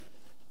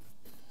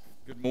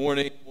Good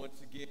morning once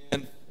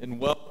again and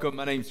welcome.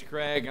 My name's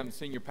Craig. I'm the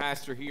senior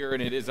pastor here,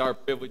 and it is our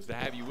privilege to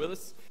have you with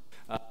us.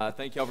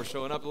 Thank y'all for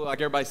showing up. It looked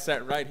like everybody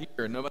sat right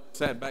here and nobody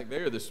sat back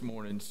there this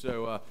morning.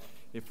 So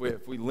if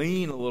we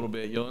lean a little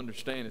bit, you'll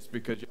understand it's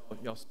because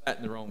y'all sat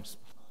in the wrong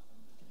spot.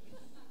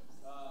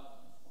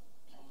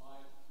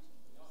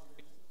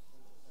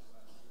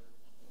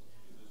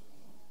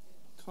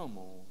 Come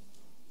on.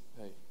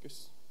 Hey,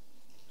 just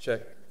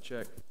check.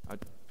 I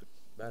put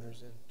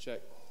batteries in.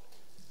 Check.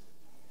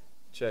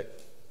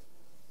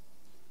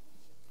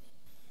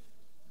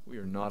 We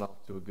are not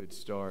off to a good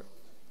start.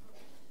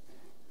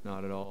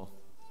 Not at all.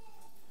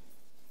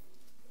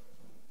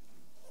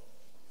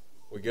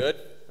 We good?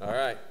 All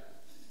right.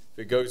 If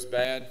it goes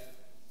bad,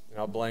 then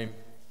I'll blame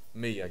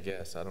me, I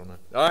guess. I don't know.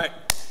 All right.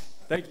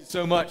 Thank you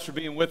so much for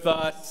being with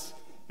us.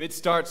 If it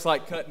starts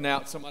like cutting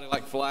out, somebody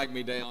flag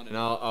me down, and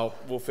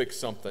we'll fix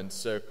something.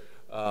 So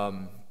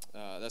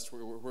that's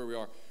where we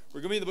are.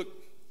 We're going to be in the book.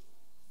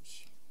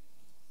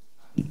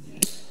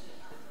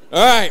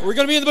 All right, we're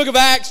going to be in the book of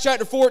Acts,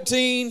 chapter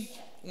 14.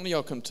 One of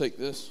y'all come take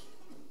this.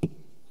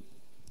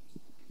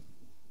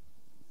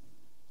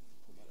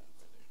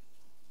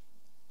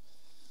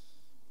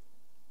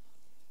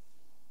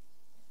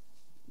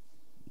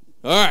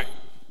 All right.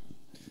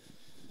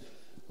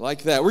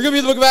 Like that. We're going to be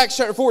in the book of Acts,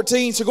 chapter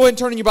 14, so go ahead and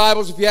turn in your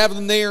Bibles if you have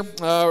them there,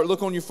 or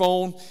look on your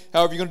phone,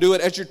 however you're going to do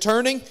it. As you're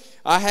turning,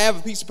 I have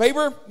a piece of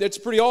paper. It's a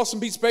pretty awesome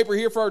piece of paper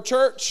here for our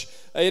church.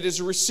 It is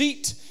a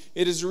receipt.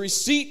 It is a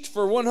receipt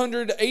for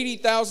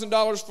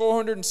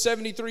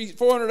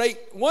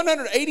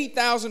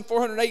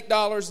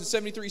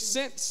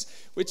 $180,408.73,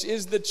 which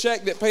is the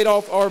check that paid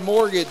off our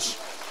mortgage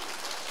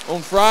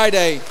on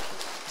Friday.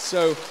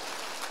 So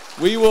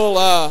we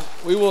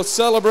will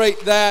celebrate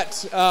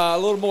that a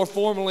little more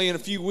formally in a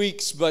few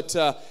weeks. But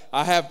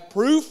I have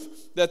proof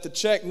that the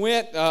check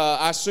went.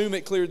 I assume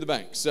it cleared the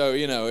bank. So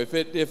if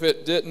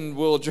it didn't,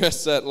 we'll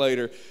address that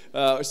later.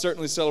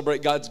 Certainly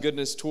celebrate God's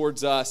goodness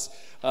towards us.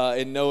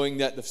 And knowing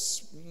that the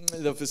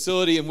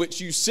facility in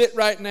which you sit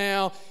right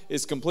now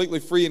is completely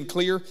free and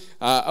clear.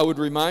 I would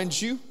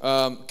remind you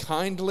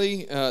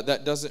kindly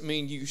that doesn't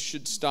mean you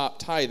should stop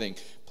tithing,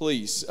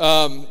 please.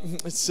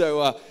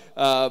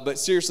 But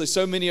seriously,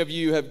 so many of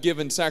you have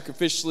given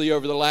sacrificially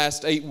over the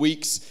last 8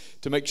 weeks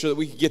to make sure that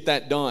we could get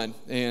that done.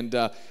 And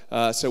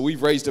so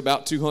we've raised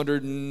about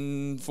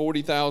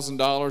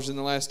 $240,000 in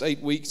the last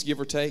 8 weeks, give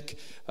or take,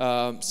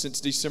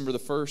 since December the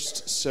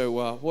 1st.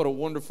 So what a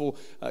wonderful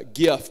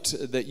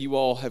gift that you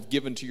all have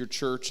given to your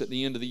church at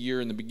the end of the year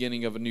and the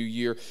beginning of a new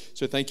year.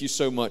 So thank you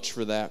so much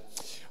for that.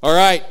 All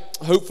right.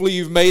 Hopefully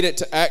you've made it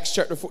to Acts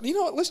chapter 4. You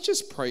know what? Let's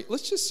just pray.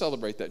 Let's just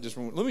celebrate that just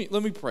one moment.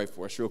 Let me pray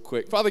for us real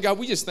quick. Father God,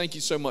 we just thank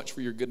you so much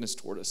for your goodness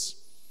toward us.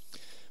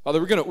 Father,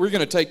 we're going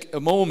to take a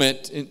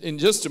moment, in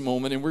just a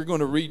moment, and we're going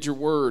to read your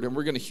word, and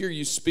we're going to hear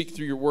you speak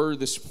through your word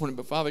this morning.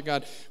 But Father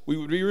God, we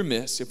would be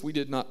remiss if we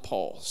did not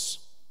pause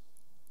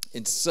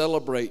and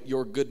celebrate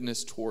your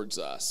goodness towards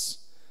us.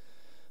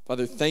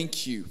 Father,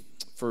 thank you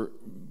for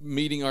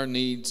meeting our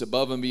needs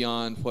above and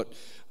beyond what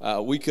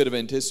we could have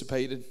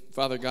anticipated.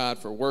 Father God,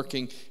 for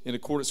working in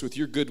accordance with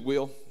your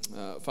goodwill,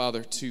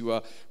 Father,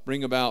 to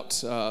bring about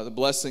the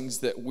blessings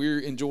that we're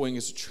enjoying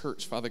as a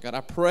church. Father God, I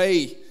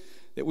pray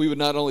that we would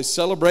not only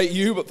celebrate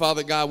you, but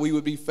Father God, we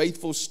would be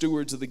faithful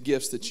stewards of the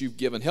gifts that you've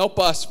given. Help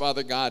us,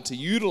 Father God, to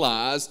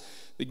utilize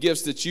the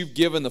gifts that you've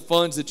given, the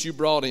funds that you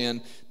brought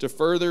in to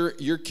further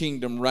your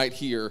kingdom right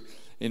here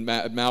in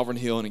Malvern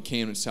Hill and in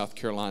Camden, South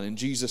Carolina. In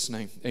Jesus'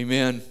 name,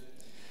 amen.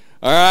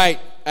 All right,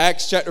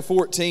 Acts chapter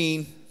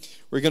 14.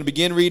 We're going to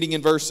begin reading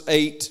in verse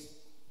 8.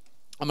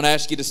 I'm going to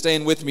ask you to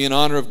stand with me in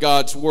honor of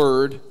God's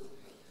word. And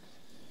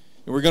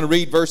we're going to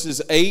read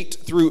verses 8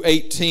 through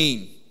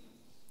 18.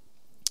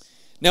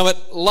 Now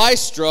at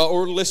Lystra,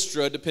 or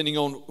Lystra, depending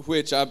on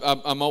which,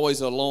 I'm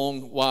always a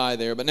long Y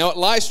there. But now at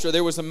Lystra,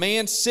 there was a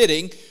man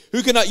sitting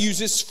who could not use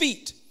his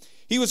feet.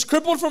 He was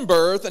crippled from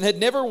birth and had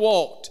never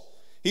walked.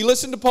 He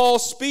listened to Paul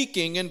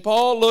speaking, and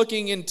Paul,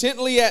 looking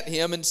intently at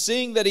him and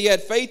seeing that he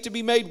had faith to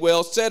be made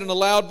well, said in a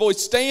loud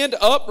voice, "Stand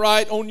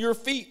upright on your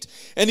feet."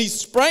 And he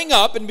sprang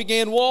up and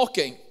began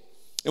walking.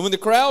 And when the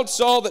crowd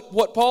saw that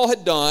what Paul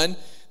had done,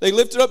 they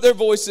lifted up their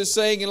voices,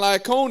 saying in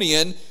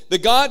Lycaonian, "The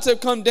gods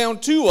have come down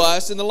to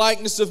us in the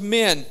likeness of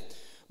men."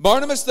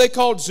 Barnabas they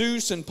called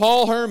Zeus, and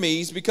Paul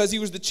Hermes, because he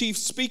was the chief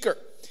speaker.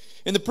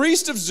 And the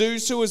priest of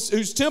Zeus,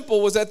 whose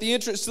temple was at the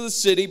entrance to the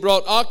city,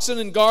 brought oxen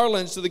and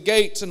garlands to the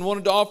gates and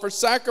wanted to offer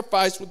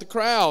sacrifice with the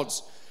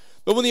crowds.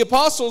 But when the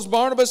apostles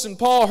Barnabas and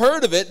Paul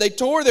heard of it, they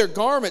tore their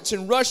garments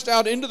and rushed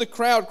out into the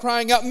crowd,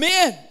 crying out,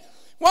 "Men,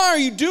 why are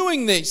you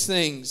doing these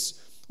things?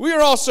 We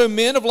are also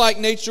men of like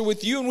nature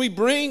with you, and we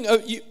bring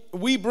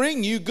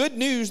you good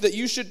news that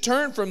you should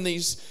turn from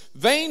these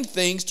vain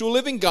things to a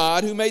living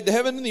God who made the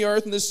heaven and the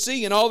earth and the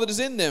sea and all that is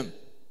in them.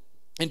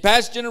 In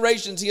past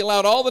generations he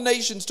allowed all the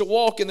nations to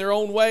walk in their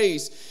own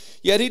ways,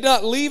 yet he did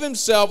not leave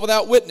himself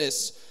without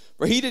witness.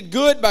 For he did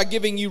good by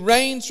giving you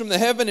rains from the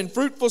heaven and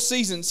fruitful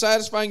seasons,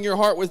 satisfying your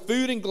heart with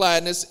food and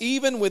gladness."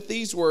 Even with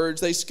these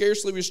words, they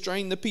scarcely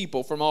restrained the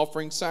people from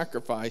offering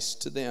sacrifice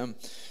to them.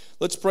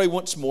 Let's pray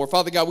once more.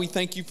 Father God, we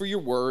thank you for your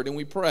word, and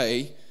we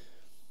pray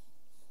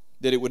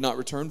that it would not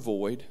return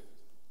void.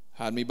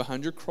 Hide me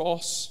behind your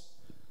cross.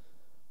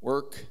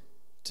 Work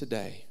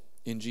today.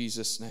 In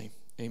Jesus' name,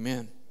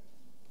 amen.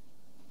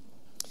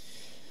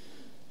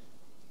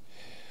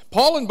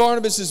 Paul and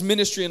Barnabas'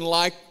 ministry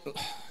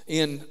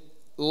in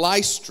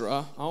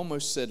Lystra, I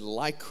almost said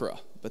lycra,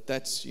 but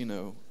that's,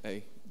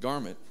 a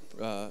garment,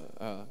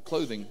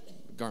 clothing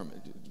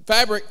garment.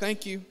 Fabric,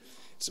 thank you.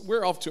 So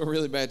we're off to a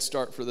really bad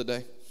start for the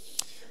day.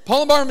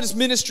 Paul and Barnabas'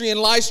 ministry in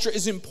Lystra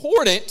is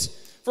important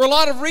for a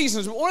lot of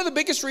reasons. But one of the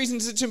biggest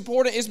reasons it's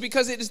important is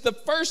because it is the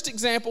first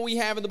example we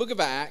have in the book of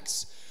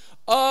Acts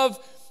of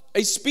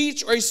a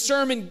speech or a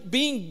sermon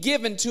being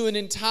given to an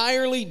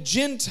entirely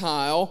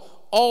Gentile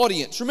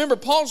audience. Remember,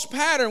 Paul's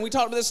pattern, we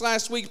talked about this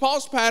last week,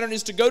 Paul's pattern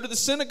is to go to the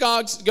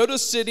synagogues, go to a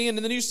city, and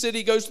in the new city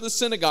he goes to the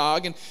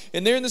synagogue,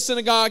 and there in the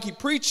synagogue he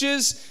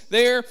preaches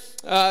there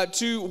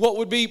to what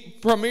would be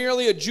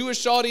primarily a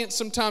Jewish audience,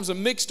 sometimes a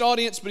mixed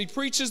audience, but he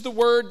preaches the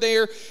word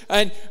there,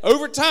 and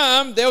over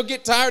time they'll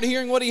get tired of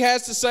hearing what he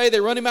has to say. They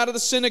run him out of the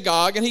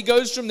synagogue, and he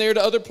goes from there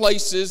to other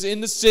places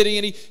in the city,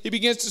 and he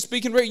begins to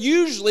speak, and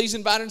usually he's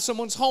invited to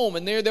someone's home,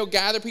 and there they'll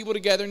gather people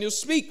together and he'll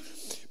speak.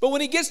 But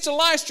when he gets to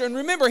Lystra, and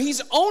remember,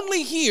 he's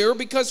only here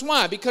because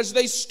why? Because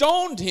they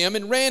stoned him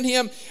and ran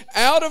him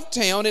out of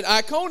town at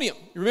Iconium.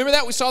 You remember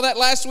that? We saw that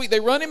last week.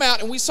 They run him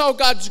out, and we saw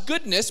God's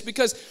goodness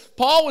because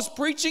Paul was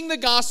preaching the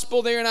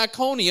gospel there in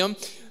Iconium.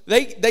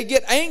 They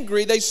get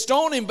angry, they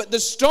stone him, but the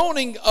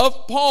stoning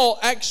of Paul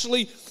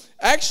actually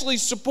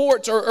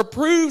supports or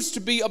proves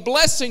to be a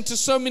blessing to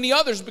so many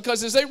others,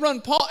 because as they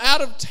run Paul out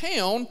of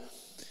town,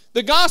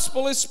 the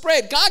gospel is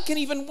spread. God can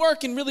even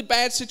work in really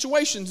bad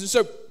situations. And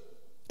so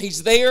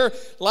he's there.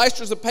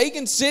 Lystra's a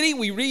pagan city.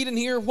 We read in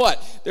here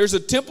what? There's a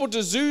temple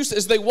to Zeus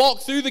as they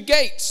walk through the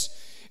gates.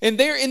 And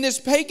there in this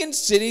pagan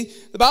city,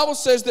 the Bible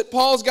says that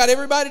Paul's got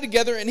everybody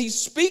together and he's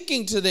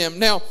speaking to them.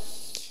 Now,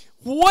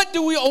 what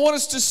do we want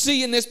us to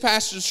see in this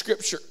passage of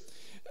Scripture?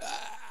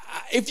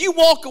 If you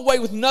walk away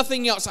with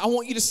nothing else, I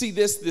want you to see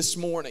this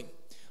morning.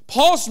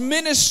 Paul's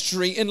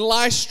ministry in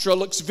Lystra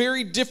looks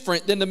very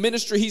different than the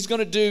ministry he's going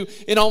to do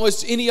in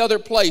almost any other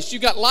place.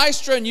 You've got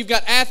Lystra and you've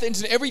got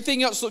Athens, and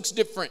everything else looks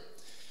different.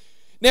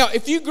 Now,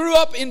 if you grew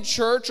up in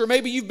church, or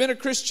maybe you've been a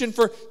Christian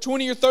for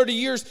 20 or 30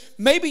 years,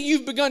 maybe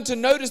you've begun to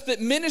notice that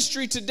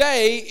ministry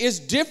today is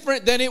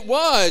different than it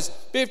was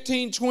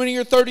 15, 20,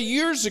 or 30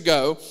 years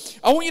ago.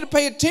 I want you to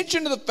pay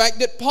attention to the fact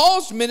that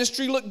Paul's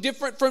ministry looked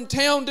different from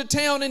town to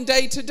town and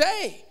day to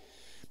day.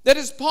 That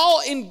as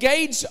Paul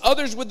engaged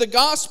others with the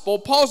gospel,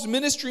 Paul's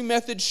ministry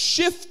method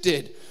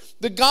shifted.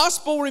 The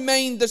gospel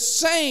remained the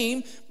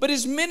same, but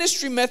his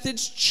ministry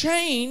methods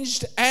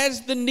changed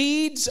as the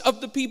needs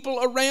of the people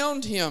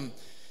around him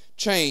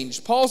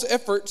changed. Paul's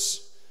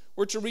efforts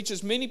were to reach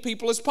as many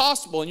people as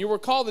possible. And you'll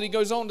recall that he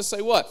goes on to say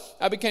what?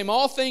 I became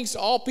all things to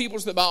all people,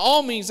 so that by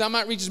all means I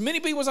might reach as many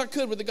people as I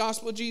could with the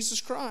gospel of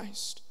Jesus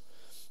Christ.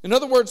 In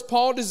other words,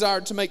 Paul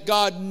desired to make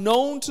God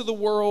known to the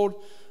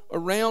world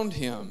around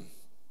him.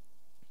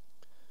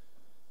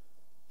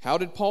 How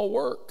did Paul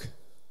work?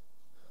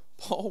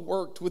 Paul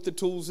worked with the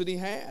tools that he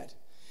had.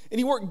 And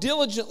he worked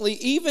diligently,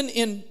 even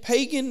in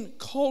pagan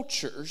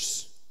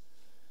cultures,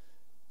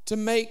 to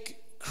make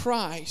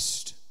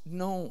Christ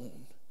known.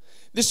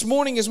 This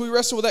morning, as we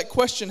wrestle with that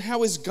question,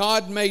 how is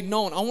God made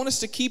known? I want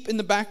us to keep in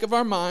the back of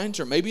our minds,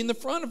 or maybe in the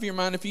front of your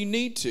mind if you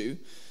need to,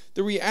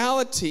 the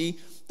reality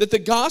that the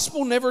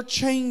gospel never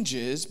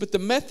changes, but the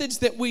methods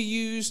that we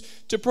use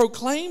to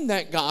proclaim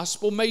that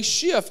gospel may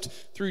shift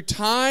through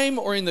time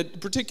or in the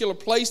particular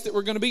place that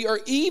we're going to be, or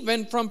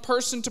even from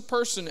person to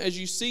person as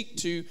you seek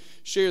to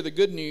share the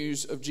good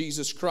news of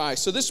Jesus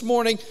Christ. So this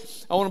morning,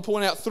 I want to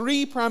point out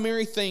three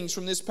primary things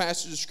from this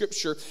passage of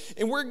Scripture,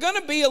 and we're going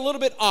to be a little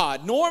bit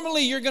odd.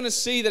 Normally, you're going to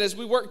see that as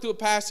we work through a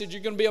passage,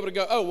 you're going to be able to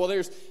go, oh, well,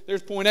 there's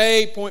point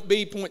A, point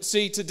B, point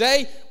C.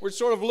 Today, we're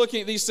sort of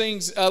looking at these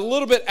things a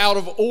little bit out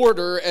of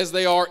order as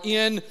they are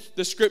in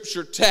the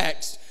Scripture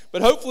text.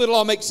 But hopefully it'll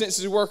all make sense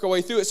as we work our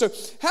way through it. So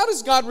how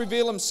does God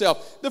reveal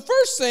himself? The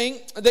first thing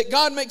that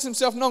God makes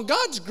himself known,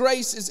 God's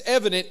grace is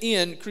evident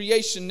in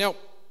creation. Now,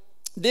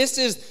 this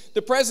is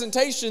the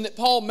presentation that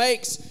Paul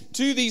makes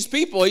to these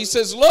people. He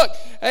says, look,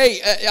 hey,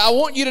 I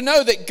want you to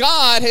know that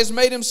God has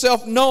made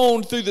himself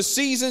known through the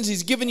seasons.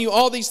 He's given you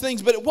all these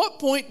things. But at what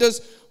point does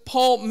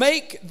Paul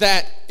make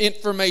that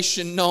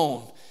information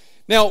known?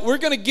 Now, we're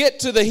going to get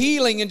to the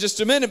healing in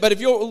just a minute, but if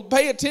you'll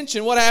pay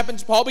attention, what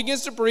happens? Paul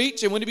begins to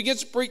preach, and when he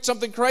begins to preach,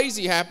 something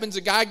crazy happens.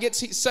 A guy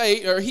gets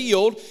saved or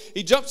healed.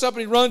 He jumps up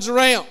and he runs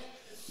around.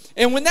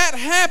 And when that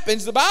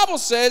happens, the Bible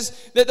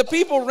says that the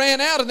people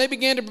ran out and they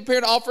began to prepare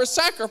to offer a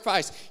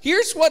sacrifice.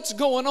 Here's what's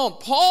going on.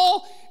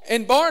 Paul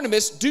and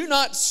Barnabas do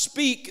not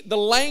speak the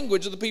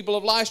language of the people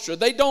of Lystra.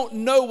 They don't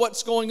know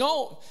what's going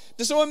on.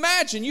 So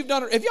imagine, have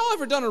y'all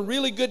ever done a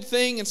really good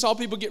thing and saw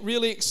people get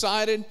really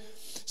excited?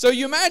 So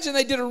you imagine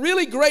they did a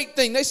really great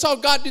thing. They saw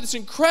God do this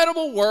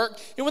incredible work.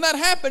 And when that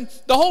happened,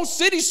 the whole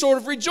city sort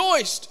of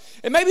rejoiced.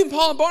 And maybe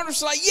Paul and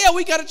Barnabas were like, yeah,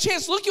 we got a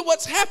chance. Look at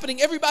what's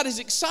happening. Everybody's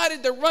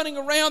excited. They're running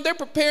around. They're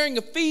preparing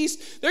a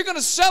feast. They're going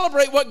to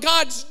celebrate what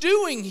God's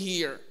doing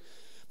here.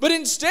 But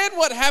instead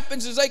what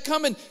happens is they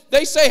come and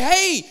they say,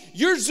 hey,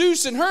 you're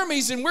Zeus and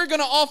Hermes, and we're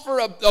going to offer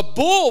a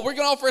bull. We're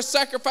going to offer a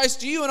sacrifice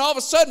to you. And all of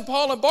a sudden,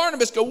 Paul and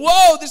Barnabas go,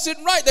 whoa, this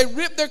isn't right. They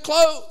rip their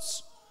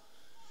clothes.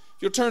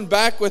 If you'll turn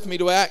back with me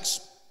to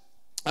Acts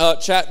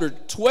chapter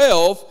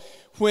 12,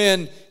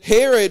 when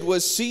Herod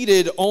was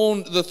seated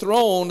on the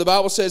throne, the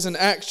Bible says in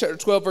Acts chapter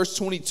 12, verse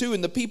 22,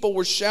 and the people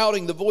were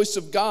shouting the voice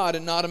of God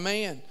and not a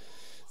man.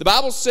 The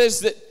Bible says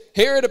that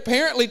Herod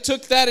apparently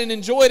took that and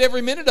enjoyed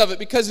every minute of it,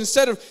 because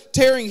instead of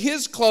tearing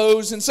his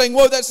clothes and saying,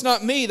 whoa, that's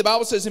not me, the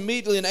Bible says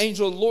immediately an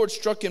angel of the Lord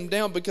struck him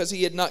down because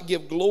he had not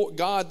given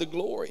God the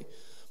glory.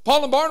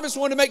 Paul and Barnabas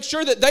wanted to make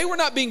sure that they were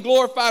not being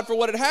glorified for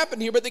what had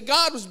happened here, but that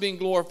God was being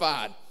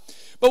glorified.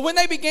 But when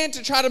they began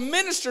to try to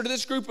minister to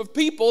this group of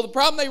people, the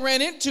problem they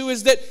ran into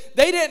is that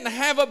they didn't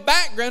have a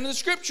background in the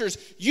Scriptures.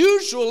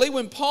 Usually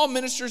when Paul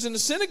ministers in the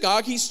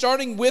synagogue, he's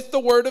starting with the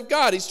Word of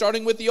God. He's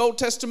starting with the Old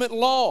Testament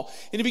law.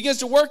 And he begins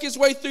to work his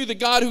way through the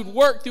God who'd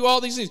worked through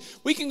all these things.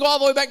 We can go all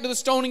the way back to the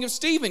stoning of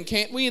Stephen,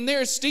 can't we? And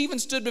there, as Stephen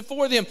stood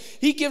before them,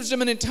 he gives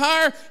them an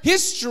entire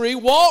history,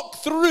 walk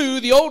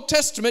through the Old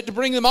Testament to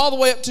bring them all the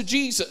way up to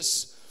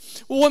Jesus.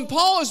 Well, when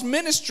Paul is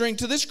ministering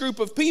to this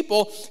group of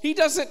people, he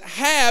doesn't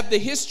have the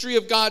history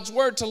of God's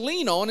Word to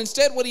lean on.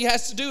 Instead, what he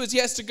has to do is he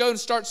has to go and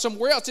start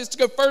somewhere else. He has to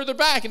go further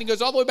back, and he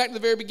goes all the way back to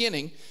the very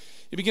beginning.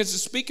 He begins to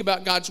speak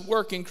about God's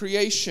work in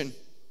creation.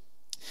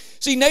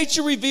 See,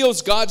 nature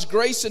reveals God's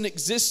grace and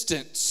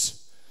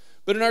existence,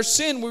 but in our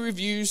sin, we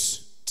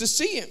refuse to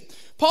see Him.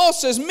 Paul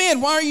says,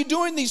 men, why are you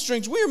doing these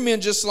things? We are men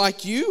just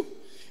like you.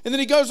 And then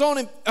he goes on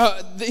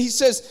and he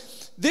says,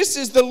 this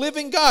is the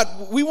living God.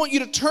 We want you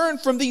to turn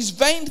from these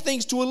vain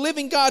things to a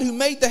living God who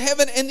made the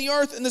heaven and the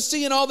earth and the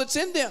sea and all that's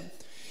in them.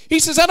 He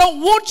says, I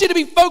don't want you to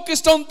be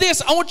focused on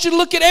this. I want you to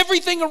look at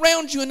everything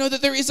around you and know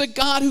that there is a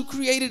God who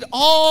created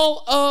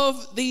all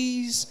of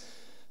these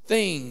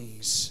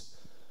things.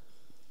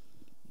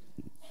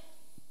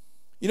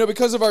 You know,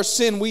 because of our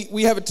sin,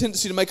 we have a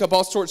tendency to make up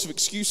all sorts of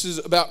excuses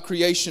about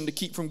creation to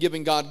keep from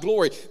giving God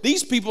glory.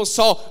 These people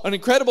saw an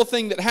incredible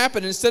thing that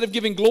happened. Instead of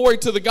giving glory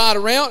to the God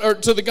around, or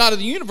to the God of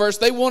the universe,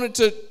 they wanted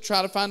to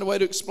try to find a way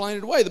to explain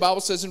it away. The Bible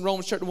says in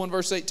Romans chapter 1,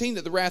 verse 18,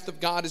 that the wrath of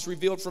God is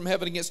revealed from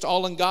heaven against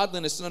all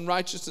ungodliness and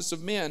unrighteousness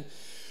of men,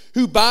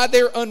 who by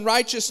their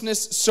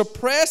unrighteousness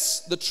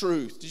suppress the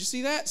truth. Did you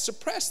see that?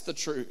 Suppress the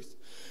truth.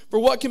 For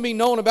what can be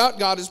known about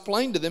God is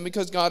plain to them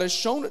because God has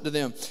shown it to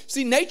them.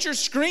 See, nature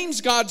screams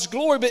God's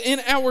glory, but in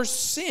our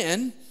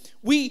sin,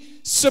 we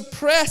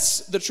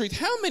suppress the truth.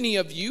 How many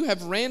of you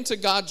have ran to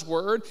God's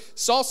Word,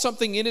 saw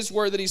something in His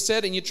Word that He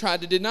said, and you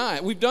tried to deny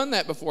it? We've done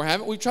that before,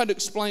 haven't we? We've tried to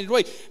explain it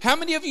away. How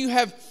many of you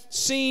have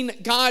seen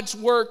God's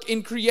work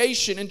in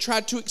creation and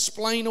tried to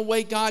explain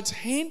away God's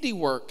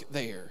handiwork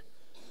there?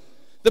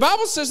 The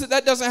Bible says that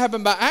that doesn't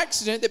happen by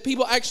accident, that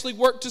people actually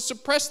work to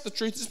suppress the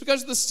truth. It's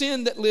because of the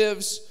sin that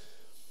lives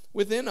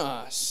within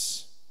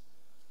us.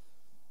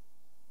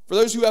 For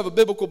those who have a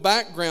biblical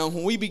background,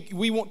 when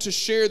we want to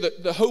share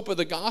the hope of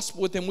the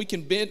gospel with them, we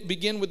can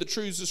begin with the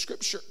truths of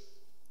Scripture.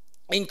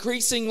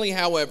 Increasingly,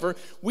 however,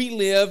 we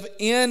live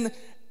in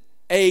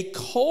a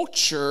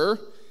culture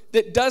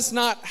that does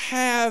not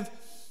have,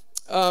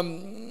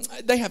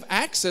 they have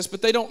access,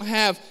 but they don't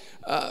have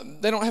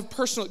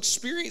personal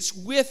experience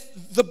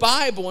with the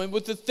Bible and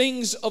with the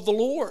things of the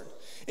Lord.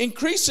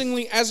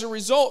 Increasingly, as a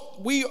result,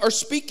 we are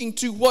speaking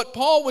to what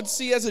Paul would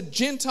see as a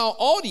Gentile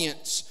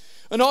audience,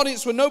 an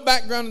audience with no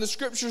background in the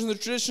Scriptures and the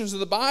traditions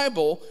of the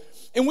Bible.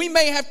 And we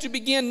may have to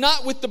begin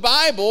not with the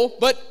Bible,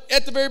 but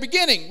at the very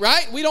beginning,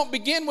 right? We don't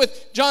begin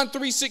with John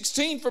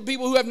 3:16 for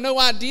people who have no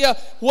idea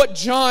what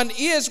John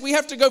is. We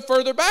have to go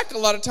further back a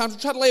lot of times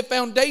to try to lay a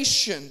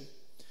foundation.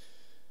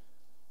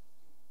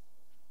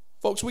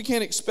 Folks, we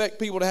can't expect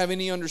people to have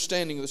any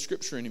understanding of the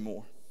Scripture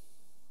anymore.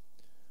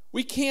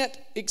 We can't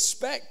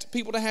expect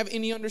people to have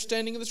any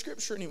understanding of the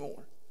Scripture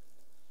anymore.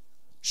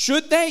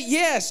 Should they?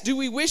 Yes. Do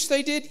we wish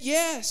they did?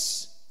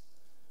 Yes.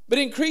 But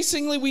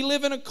increasingly we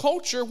live in a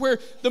culture where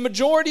the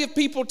majority of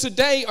people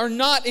today are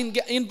not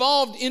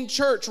involved in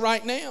church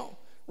right now.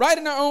 Right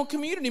in our own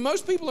community,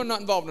 most people are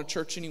not involved in a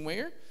church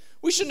anywhere.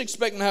 We shouldn't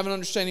expect them to have an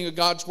understanding of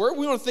God's Word.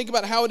 We want to think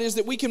about how it is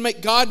that we can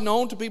make God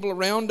known to people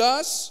around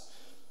us.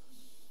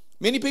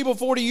 Many people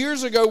 40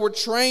 years ago were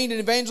trained in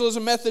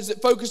evangelism methods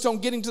that focused on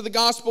getting to the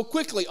gospel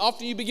quickly.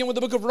 Often you begin with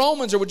the book of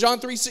Romans or with John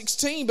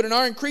 3:16, but in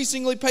our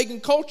increasingly pagan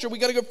culture, we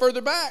got to go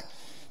further back.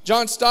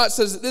 John Stott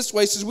says it this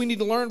way, he says, we need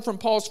to learn from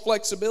Paul's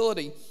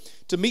flexibility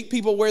to meet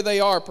people where they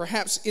are,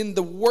 perhaps in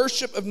the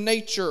worship of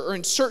nature or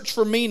in search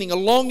for meaning, a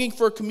longing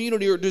for a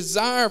community or a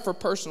desire for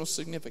personal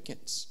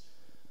significance.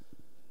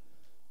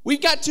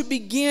 We've got to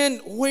begin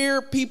where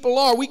people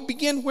are. We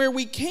begin where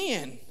we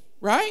can,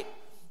 right?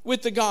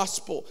 With the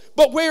gospel.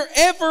 But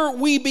wherever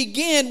we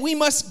begin, we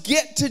must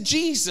get to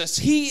Jesus.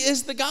 He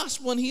is the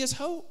gospel and He is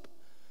hope.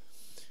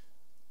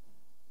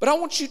 But I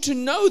want you to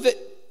know that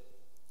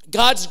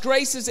God's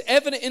grace is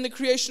evident in the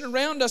creation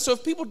around us. So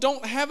if people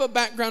don't have a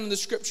background in the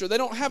Scripture, they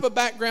don't have a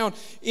background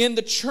in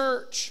the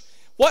church,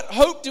 what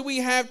hope do we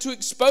have to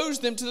expose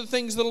them to the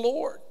things of the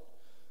Lord?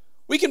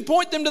 We can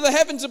point them to the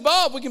heavens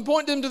above. We can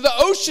point them to the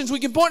oceans. We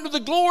can point them to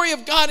the glory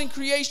of God in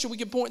creation. We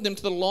can point them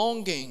to the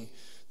longing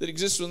that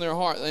exists in their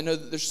heart. They know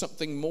that there's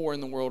something more in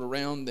the world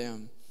around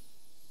them.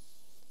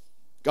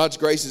 God's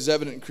grace is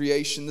evident in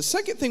creation. The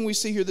second thing we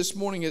see here this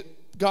morning is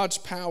God's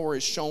power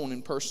is shown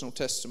in personal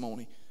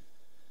testimony.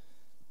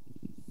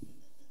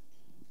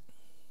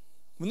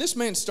 When this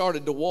man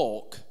started to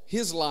walk,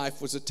 his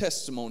life was a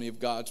testimony of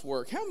God's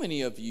work. How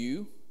many of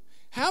you,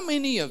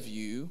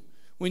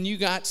 when you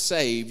got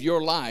saved,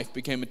 your life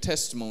became a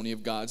testimony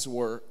of God's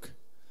work?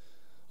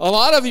 A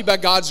lot of you, by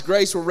God's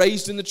grace, were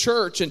raised in the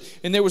church, and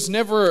there was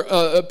never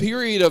a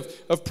period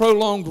of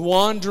prolonged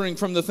wandering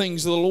from the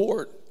things of the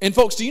Lord. And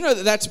folks, do you know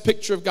that that's a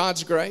picture of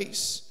God's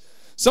grace?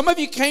 Some of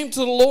you came to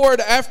the Lord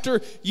after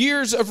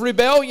years of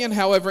rebellion,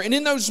 however, and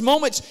in those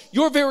moments,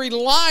 your very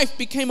life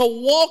became a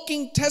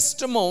walking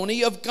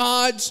testimony of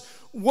God's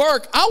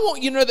work. I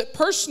want you to know that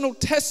personal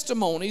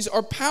testimonies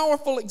are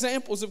powerful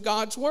examples of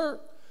God's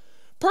work.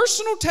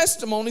 Personal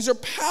testimonies are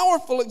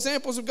powerful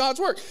examples of God's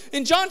work.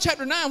 In John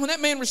chapter 9, when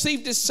that man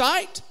received his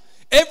sight,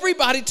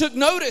 everybody took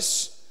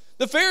notice.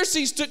 The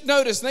Pharisees took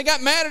notice, and they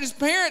got mad at his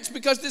parents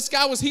because this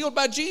guy was healed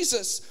by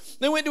Jesus.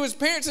 They went to his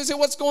parents and said,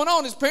 "What's going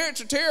on?" His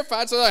parents are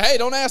terrified, so they're like, "Hey,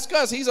 don't ask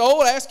us. He's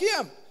old. Ask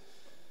him."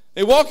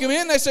 They walk him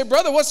in. They say,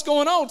 "Brother, what's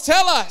going on?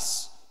 Tell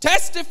us.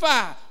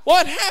 Testify.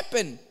 What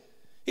happened?"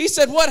 He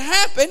said, "What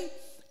happened?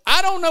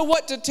 I don't know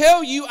what to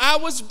tell you. I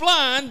was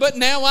blind, but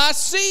now I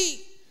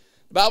see."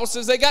 The Bible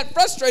says they got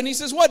frustrated. And he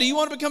says, "What, do you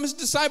want to become his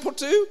disciple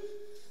too?"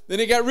 Then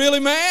he got really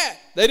mad.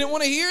 They didn't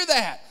want to hear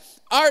that.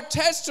 Our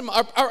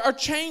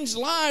changed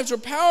lives are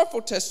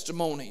powerful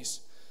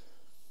testimonies.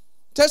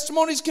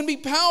 Testimonies can be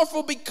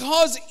powerful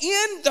because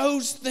in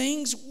those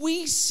things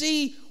we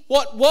see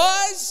what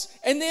was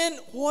and then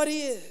what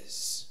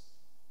is.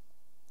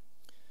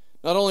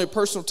 Not only are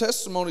personal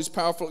testimonies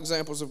powerful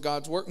examples of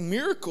God's work,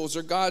 miracles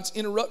are God's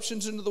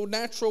interruptions into the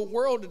natural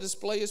world to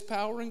display His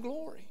power and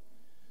glory.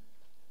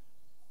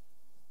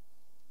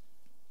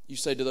 You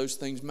say, do those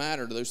things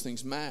matter? Do those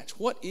things match?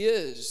 What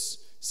is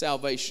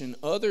salvation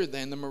other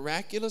than the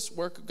miraculous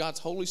work of God's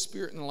Holy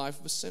Spirit in the life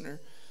of a sinner?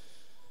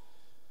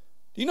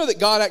 Do you know that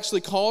God actually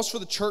calls for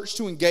the church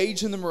to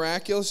engage in the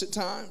miraculous at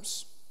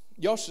times?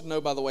 Y'all should know,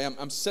 by the way,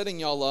 I'm setting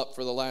y'all up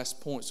for the last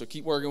point, so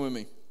keep working with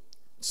me.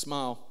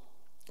 Smile,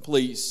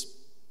 please.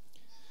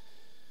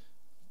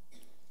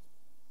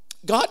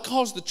 God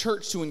calls the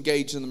church to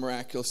engage in the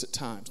miraculous at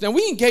times. Now,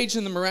 we engage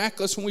in the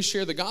miraculous when we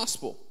share the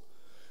gospel.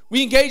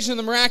 We engage in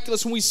the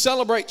miraculous when we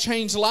celebrate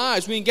changed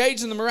lives. We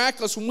engage in the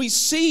miraculous when we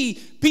see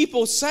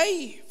people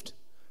saved,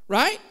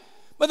 right?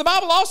 But the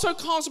Bible also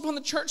calls upon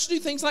the church to do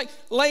things like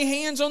lay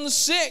hands on the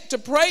sick, to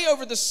pray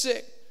over the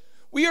sick.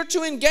 We are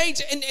to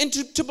engage and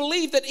to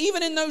believe that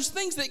even in those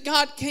things that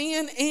God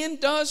can and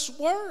does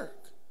work.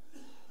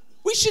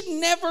 We should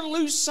never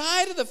lose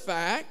sight of the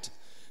fact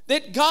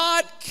that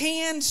God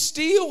can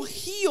still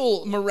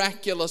heal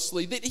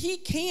miraculously, that He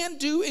can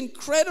do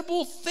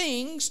incredible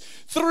things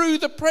through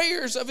the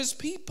prayers of His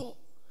people.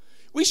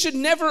 We should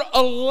never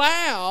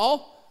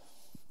allow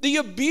the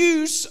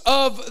abuse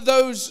of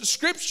those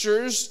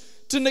scriptures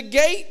to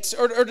negate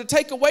or to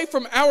take away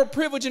from our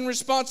privilege and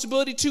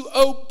responsibility to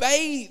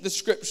obey the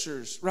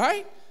scriptures,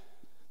 right?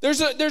 There's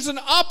an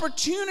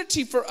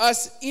opportunity for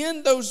us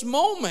in those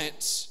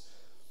moments.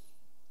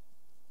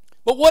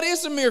 But what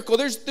is a miracle?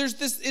 It's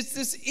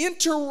this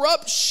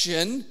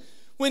interruption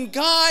when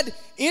God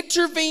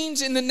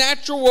intervenes in the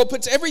natural world,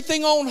 puts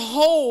everything on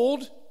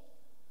hold,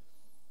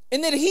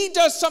 and then He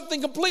does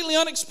something completely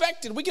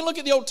unexpected. We can look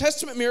at the Old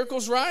Testament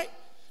miracles, right?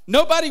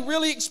 Nobody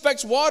really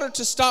expects water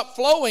to stop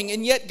flowing,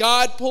 and yet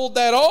God pulled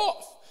that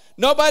off.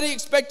 Nobody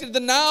expected the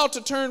Nile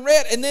to turn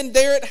red, and then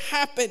there it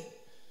happened.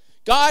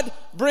 God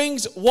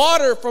brings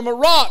water from a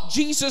rock.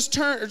 Jesus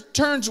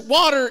turns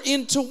water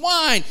into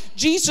wine.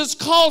 Jesus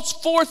calls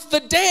forth the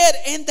dead,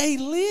 and they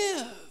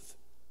live.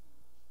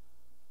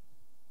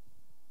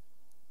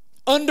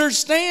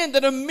 Understand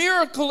that a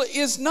miracle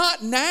is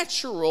not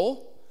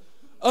natural.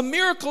 A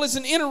miracle is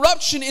an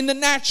interruption in the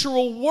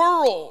natural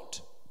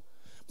world.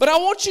 But I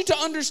want you to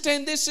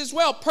understand this as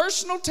well.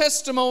 Personal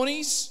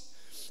testimonies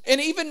and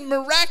even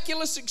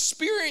miraculous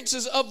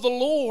experiences of the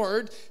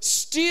Lord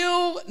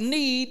still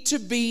need to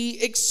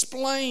be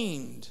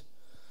explained.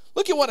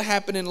 Look at what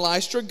happened in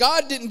Lystra.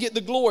 God didn't get the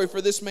glory for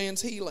this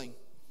man's healing.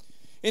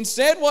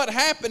 Instead, what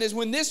happened is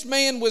when this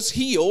man was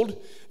healed,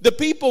 the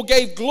people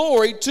gave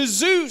glory to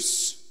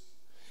Zeus.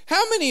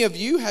 How many of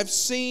you have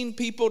seen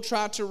people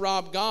try to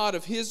rob God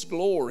of His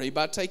glory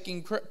by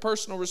taking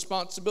personal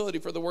responsibility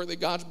for the work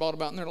that God's brought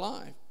about in their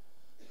life?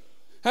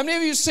 How many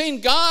of you have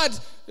seen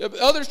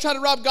others try to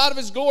rob God of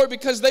His glory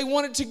because they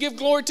wanted to give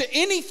glory to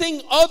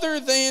anything other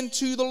than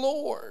to the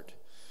Lord?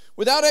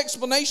 Without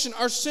explanation,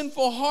 our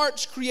sinful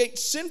hearts create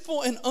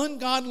sinful and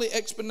ungodly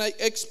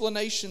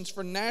explanations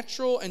for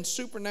natural and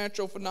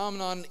supernatural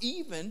phenomena, and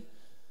even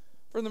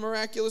from the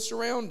miraculous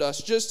around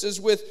us. Just as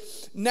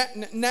with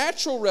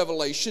natural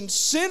revelation,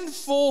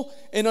 sinful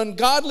and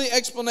ungodly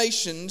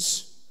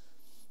explanations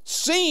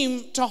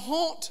seem to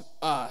haunt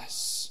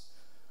us.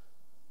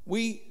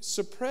 We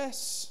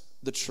suppress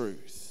the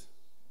truth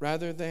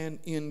rather than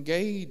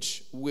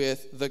engage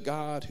with the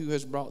God who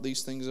has brought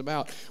these things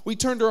about. We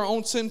turn to our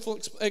own sinful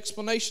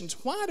explanations.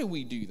 Why do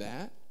we do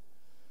that?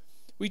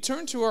 We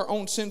turn to our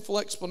own sinful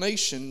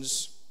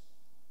explanations.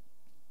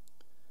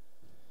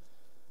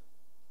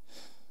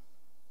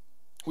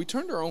 We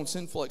turn to our own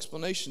sinful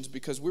explanations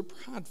because we're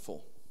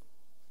prideful.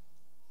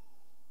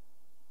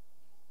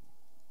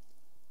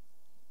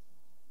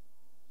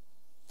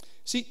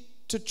 See,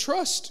 to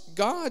trust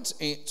God's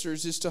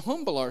answers is to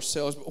humble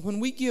ourselves, but when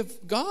we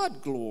give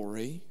God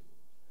glory,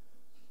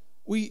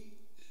 we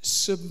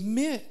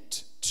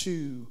submit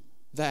to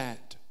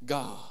that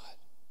God.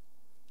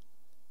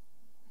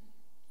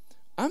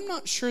 I'm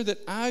not sure that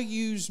I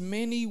use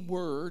many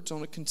words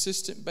on a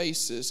consistent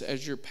basis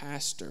as your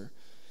pastor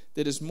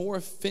that is more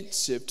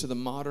offensive to the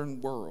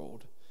modern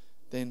world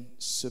than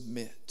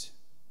submit.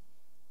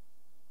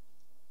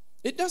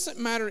 It doesn't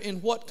matter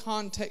in what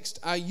context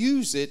I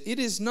use it, it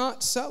is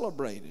not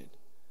celebrated.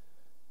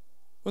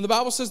 When the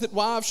Bible says that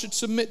wives should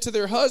submit to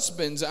their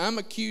husbands, I'm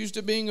accused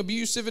of being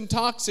abusive and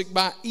toxic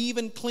by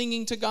even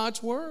clinging to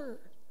God's word.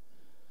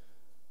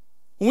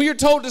 When we are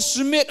told to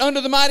submit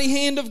under the mighty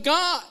hand of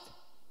God,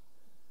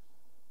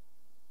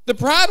 the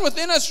pride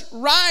within us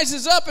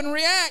rises up and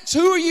reacts.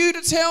 Who are you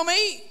to tell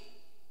me?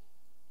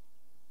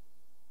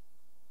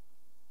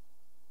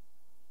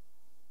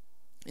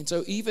 And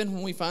so even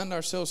when we find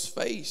ourselves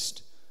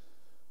faced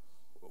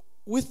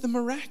with the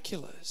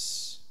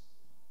miraculous,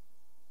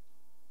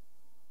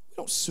 we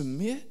don't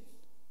submit.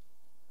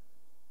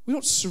 We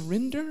don't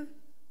surrender.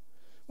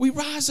 We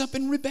rise up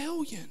in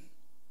rebellion.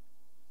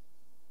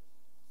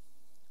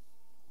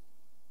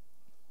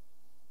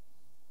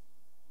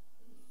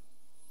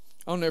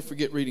 I'll never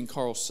forget reading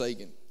Carl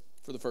Sagan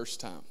for the first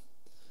time.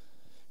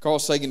 Carl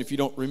Sagan, if you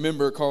don't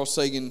remember, Carl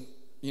Sagan,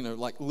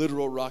 like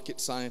literal rocket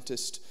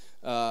scientist,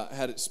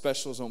 had its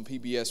specials on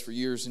PBS for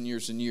years and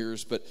years and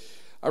years. But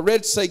I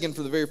read Sagan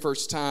for the very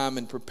first time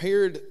and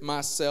prepared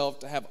myself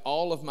to have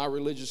all of my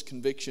religious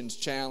convictions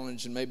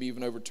challenged and maybe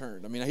even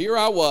overturned. I mean, here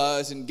I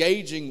was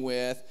engaging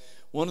with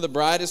one of the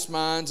brightest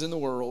minds in the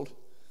world,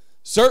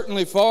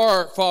 certainly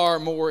far, far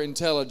more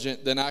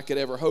intelligent than I could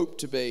ever hope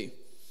to be.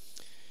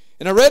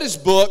 And I read his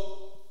book.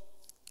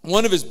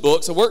 One of his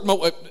books,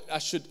 I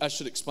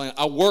should explain.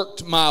 I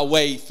worked my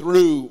way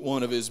through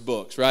one of his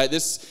books, right?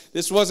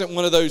 This wasn't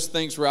one of those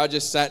things where I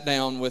just sat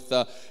down with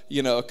a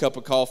cup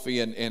of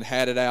coffee and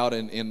had it out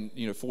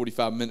in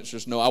 45 minutes or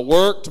so. No, I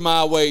worked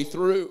my way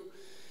through.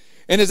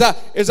 And as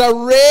I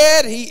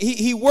read,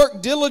 he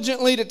worked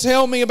diligently to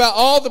tell me about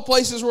all the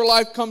places where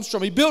life comes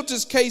from. He built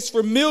his case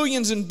for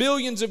millions and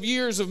billions of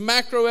years of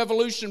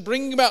macroevolution,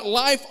 bringing about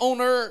life on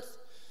earth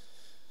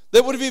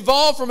that would have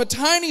evolved from a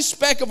tiny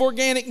speck of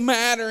organic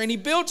matter. And he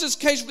built his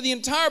case for the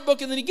entire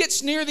book, and then he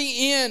gets near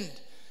the end.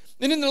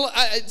 And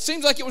it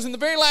seems like it was in the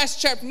very last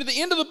chapter, near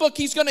the end of the book,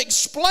 he's going to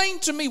explain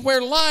to me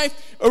where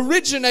life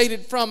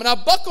originated from. And I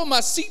buckle my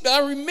seatbelt.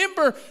 I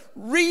remember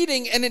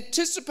reading and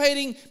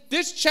anticipating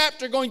this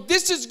chapter going,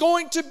 this is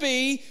going to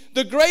be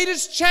the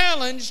greatest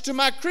challenge to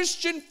my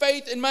Christian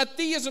faith and my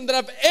theism that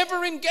I've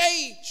ever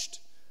engaged.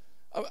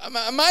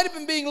 I might have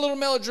been being a little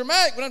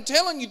melodramatic, but I'm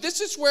telling you, this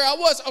is where I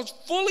was. I was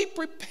fully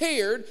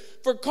prepared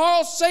for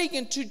Carl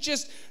Sagan to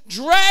just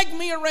drag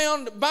me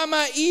around by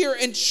my ear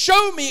and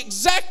show me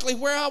exactly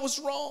where I was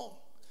wrong.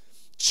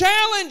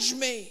 Challenge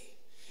me.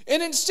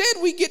 And instead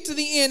we get to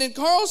the end, and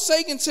Carl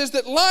Sagan says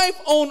that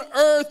life on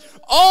earth,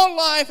 all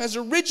life has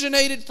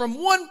originated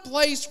from one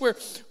place where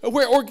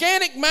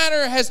organic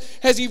matter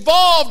has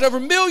evolved over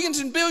millions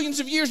and billions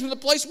of years into the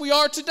place we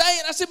are today.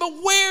 And I said, but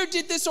where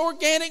did this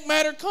organic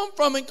matter come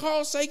from? And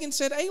Carl Sagan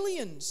said,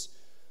 aliens.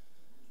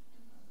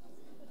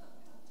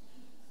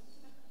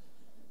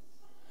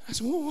 I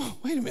said, whoa,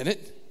 wait a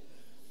minute.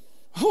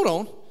 Hold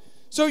on.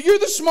 So you're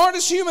the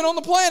smartest human on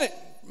the planet.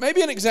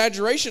 Maybe an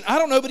exaggeration. I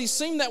don't know, but he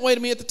seemed that way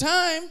to me at the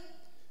time.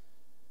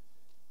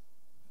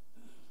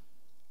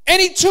 And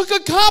he took a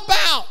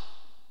cop-out,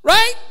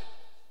 right?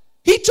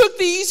 He took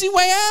the easy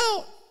way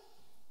out.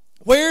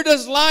 Where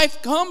does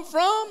life come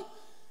from?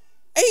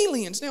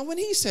 Aliens. Now, when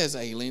he says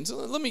aliens,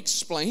 let me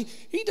explain.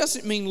 He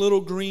doesn't mean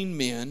little green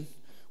men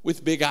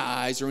with big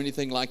eyes or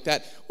anything like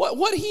that.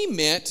 What he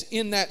meant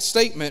in that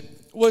statement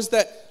was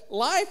that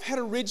life had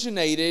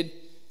originated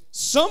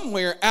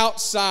somewhere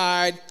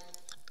outside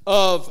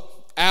of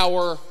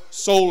our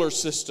solar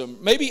system,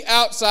 maybe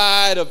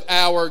outside of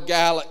our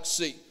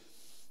galaxy.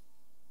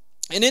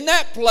 And in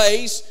that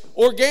place,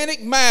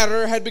 organic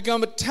matter had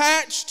become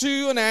attached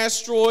to an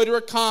asteroid or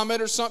a comet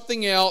or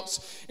something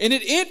else, and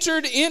it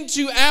entered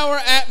into our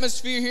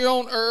atmosphere here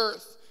on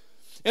Earth.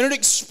 And it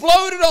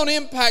exploded on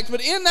impact,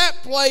 but in that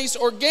place,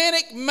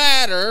 organic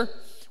matter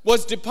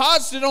was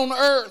deposited on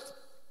Earth.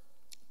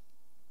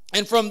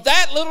 And from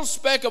that little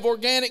speck of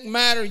organic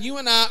matter, you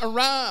and I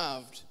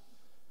arrived.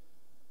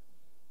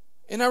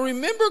 And I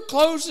remember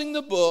closing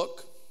the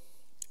book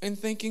and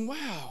thinking,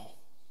 wow,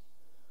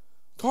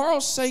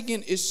 Carl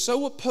Sagan is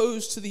so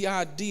opposed to the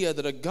idea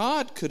that a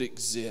God could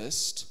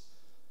exist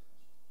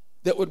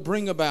that would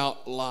bring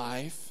about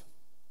life,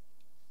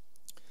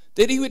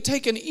 that he would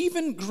take an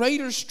even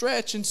greater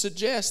stretch and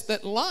suggest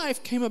that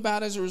life came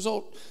about as a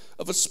result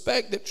of a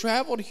speck that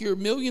traveled here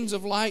millions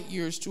of light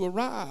years to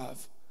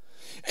arrive.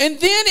 And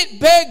then it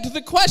begged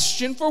the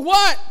question, for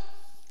what?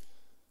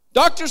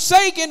 Dr.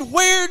 Sagan,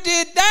 where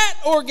did that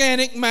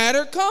organic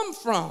matter come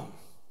from?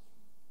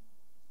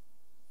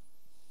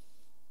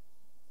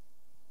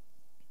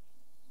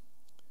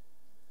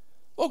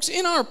 Folks,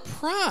 in our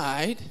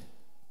pride,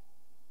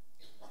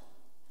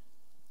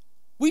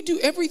 we do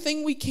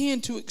everything we can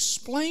to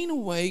explain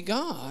away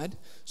God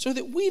so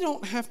that we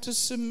don't have to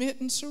submit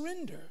and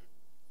surrender.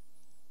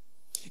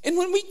 And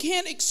when we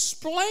can't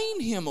explain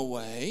him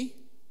away,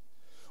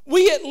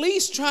 we at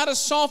least try to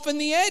soften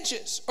the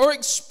edges or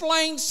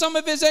explain some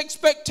of his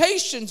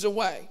expectations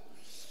away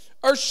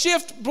or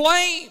shift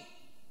blame.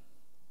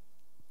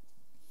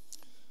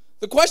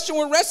 The question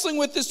we're wrestling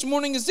with this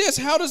morning is this: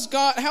 how is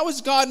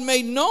God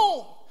made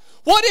known?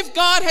 What if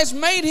God has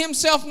made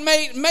himself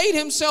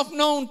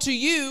known to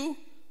you,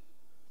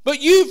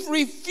 but you've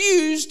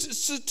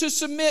refused to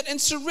submit and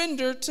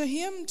surrender to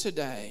him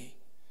today?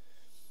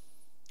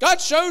 God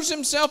shows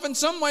himself in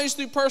some ways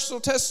through personal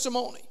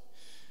testimony.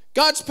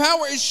 God's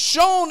power is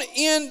shown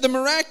in the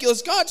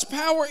miraculous. God's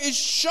power is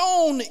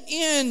shown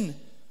in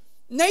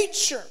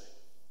nature.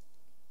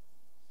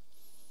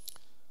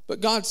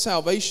 But God's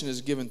salvation is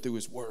given through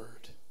his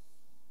word.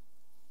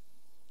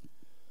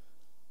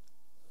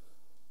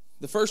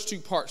 The first two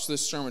parts of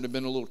this sermon have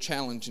been a little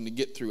challenging to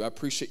get through. I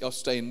appreciate y'all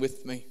staying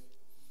with me,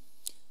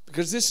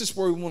 because this is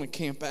where we want to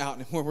camp out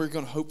and where we're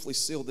going to hopefully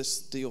seal this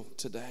deal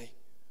today.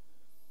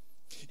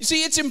 You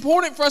see, it's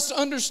important for us to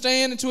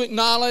understand and to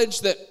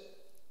acknowledge that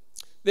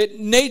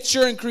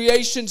nature and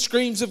creation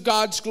screams of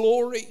God's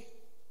glory.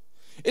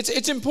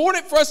 It's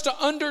important for us to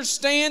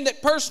understand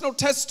that personal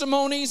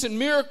testimonies and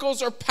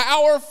miracles are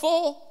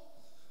powerful.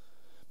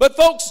 But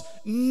folks,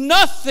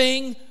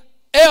 nothing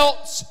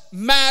else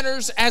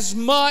matters as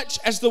much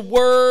as the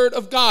Word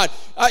of God.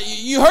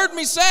 You heard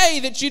me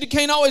say that you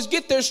can't always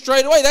get there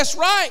straight away. That's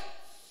right.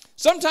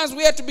 Sometimes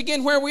we have to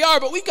begin where we are,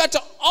 but we've got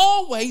to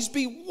always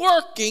be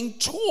working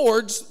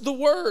towards the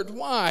Word.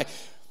 Why?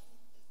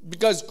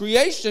 Because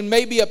creation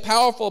may be a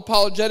powerful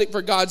apologetic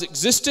for God's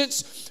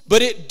existence,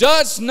 but it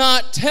does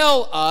not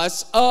tell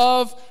us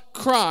of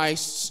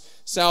Christ's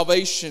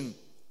salvation.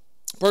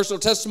 Personal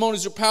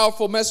testimonies are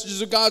powerful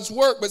messages of God's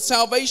work, but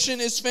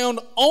salvation is found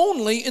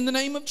only in the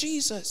name of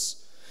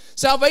Jesus.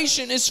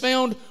 Salvation is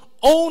found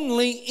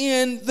only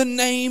in the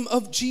name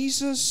of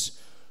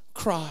Jesus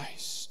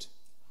Christ.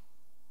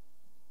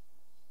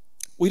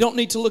 We don't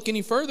need to look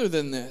any further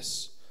than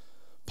this.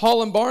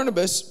 Paul and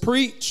Barnabas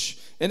preach,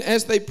 and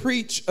as they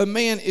preach, a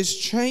man is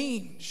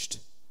changed.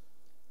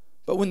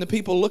 But when the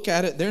people look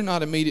at it, they're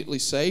not immediately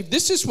saved.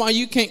 This is why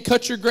you can't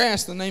cut your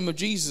grass in the name of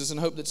Jesus and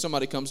hope that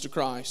somebody comes to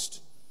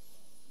Christ.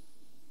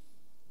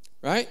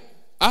 Right?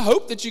 I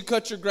hope that you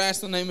cut your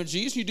grass in the name of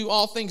Jesus. You do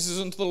all things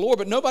as unto the Lord.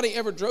 But nobody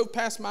ever drove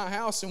past my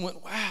house and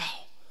went, wow,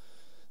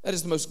 that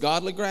is the most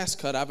godly grass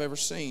cut I've ever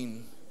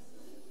seen.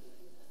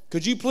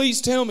 Could you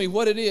please tell me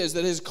what it is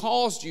that has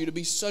caused you to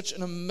be such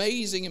an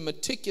amazing and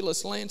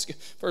meticulous landscaper?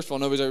 First of all,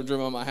 nobody's ever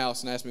driven by my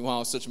house and asked me why I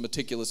was such a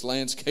meticulous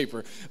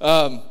landscaper.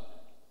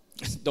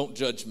 Don't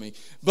judge me.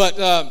 But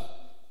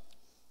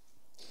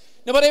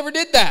nobody ever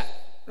did that,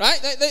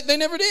 right? They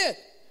never did.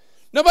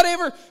 Nobody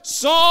ever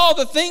saw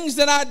the things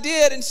that I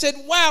did and said,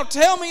 wow,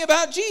 tell me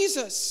about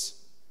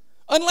Jesus.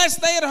 Unless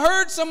they had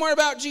heard somewhere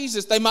about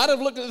Jesus. They might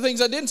have looked at the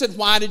things I did and said,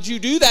 why did you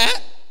do that?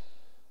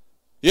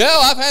 Yeah,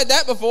 I've had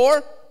that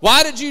before.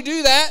 Why did you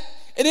do that?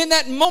 And in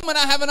that moment,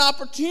 I have an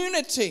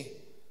opportunity.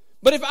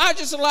 But if I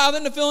just allow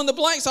them to fill in the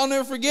blanks, I'll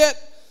never forget.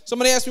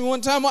 Somebody asked me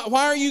one time,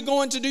 why are you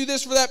going to do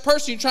this for that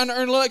person? You trying to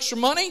earn a little extra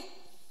money?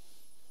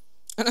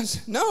 And I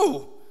said,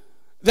 no.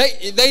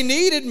 They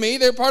needed me.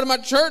 They're part of my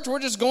church. We're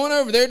just going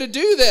over there to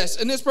do this.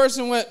 And this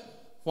person went,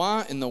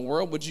 why in the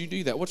world would you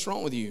do that? What's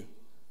wrong with you?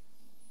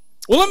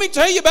 Well, let me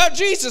tell you about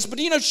Jesus. But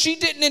she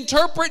didn't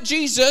interpret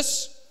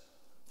Jesus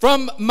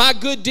from my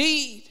good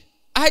deed.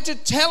 I had to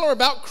tell her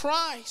about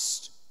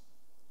Christ.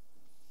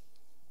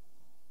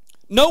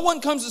 No one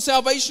comes to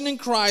salvation in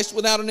Christ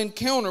without an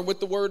encounter with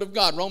the Word of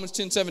God. Romans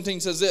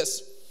 10:17 says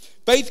this: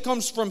 faith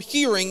comes from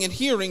hearing, and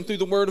hearing through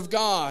the Word of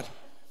God.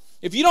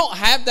 If you don't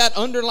have that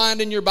underlined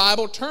in your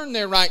Bible, turn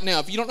there right now.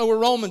 If you don't know where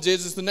Romans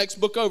is, it's the next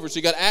book over. So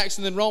you got Acts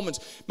and then Romans.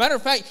 Matter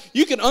of fact,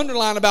 you can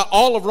underline about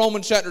all of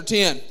Romans chapter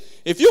 10.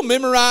 If you'll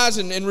memorize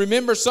and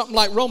remember something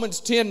like Romans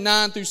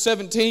 10:9 through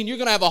 17, you're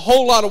going to have a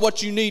whole lot of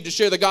what you need to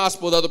share the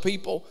gospel with other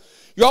people.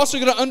 You're also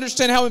going to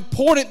understand how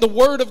important the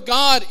Word of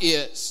God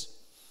is.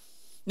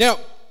 Now,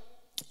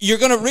 you're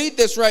going to read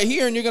this right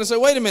here, and you're going to say,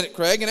 wait a minute,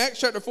 Craig, in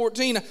Acts chapter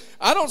 14,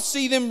 I don't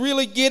see them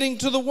really getting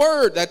to the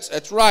Word.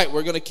 That's right.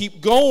 We're going to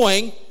keep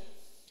going,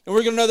 and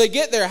we're going to know they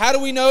get there. How do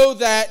we know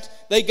that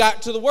they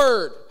got to the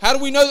Word? How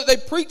do we know that they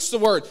preached the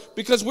Word?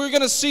 Because we're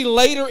going to see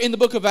later in the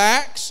book of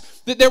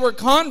Acts that there were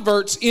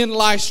converts in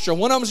Lystra.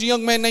 One of them was a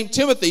young man named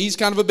Timothy. He's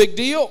kind of a big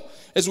deal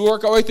as we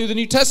work our way through the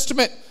New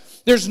Testament.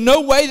 There's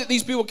no way that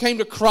these people came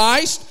to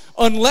Christ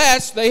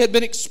unless they had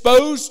been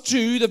exposed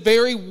to the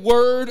very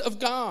Word of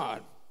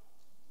God.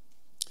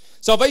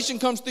 Salvation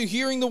comes through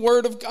hearing the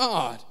Word of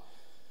God.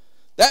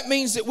 That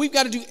means that we've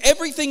got to do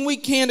everything we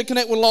can to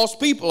connect with lost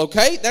people,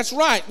 okay? That's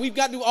right. We've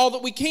got to do all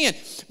that we can.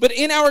 But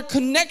in our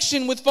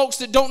connection with folks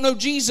that don't know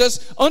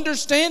Jesus,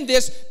 understand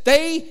this,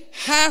 they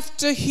have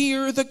to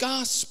hear the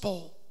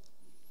gospel.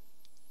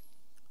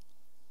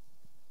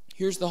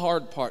 Here's the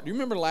hard part. Do you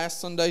remember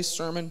last Sunday's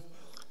sermon?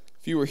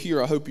 If you were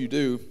here, I hope you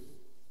do.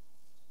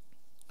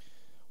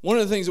 One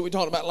of the things that we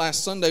talked about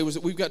last Sunday was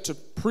that we've got to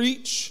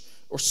preach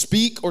or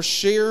speak or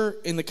share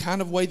in the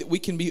kind of way that we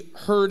can be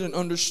heard and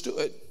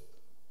understood.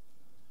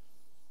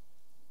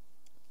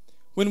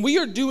 When we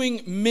are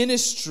doing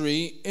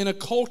ministry in a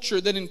culture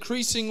that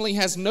increasingly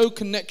has no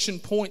connection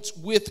points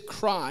with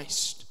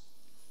Christ,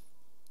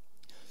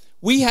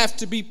 we have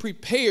to be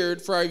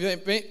prepared for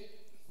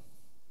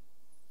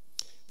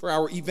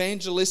our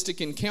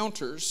evangelistic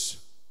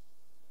encounters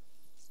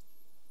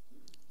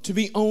to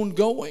be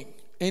ongoing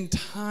and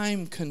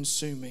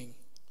time-consuming.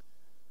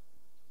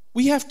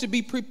 We have to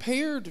be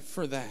prepared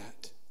for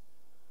that.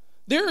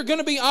 There are going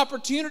to be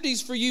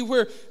opportunities for you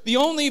where the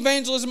only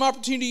evangelism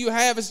opportunity you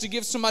have is to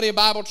give somebody a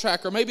Bible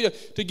tract, or maybe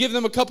to give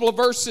them a couple of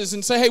verses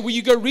and say, hey, will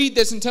you go read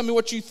this and tell me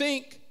what you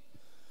think?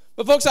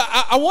 But folks,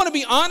 I want to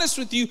be honest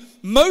with you.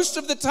 Most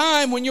of the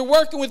time when you're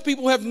working with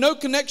people who have no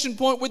connection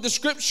point with the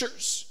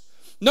Scriptures,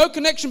 no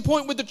connection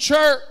point with the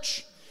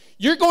church,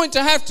 you're going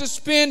to have to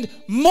spend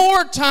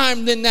more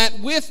time than that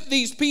with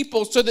these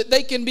people so that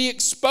they can be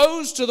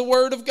exposed to the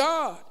Word of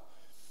God.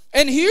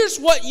 And here's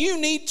what you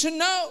need to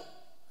know.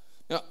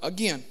 Now,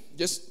 again,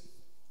 just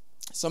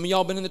some of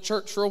y'all been in the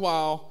church for a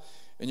while,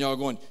 and y'all are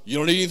going, you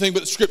don't need anything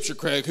but the Scripture,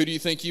 Craig. Who do you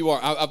think you are?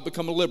 I've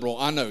become a liberal.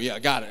 I know, yeah, I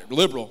got it.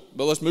 Liberal.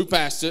 But let's move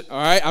past it,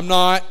 all right? I'm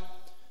not.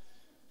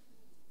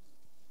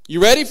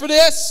 You ready for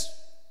this?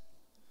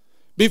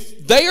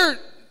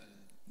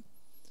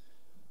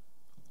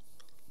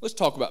 Let's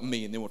talk about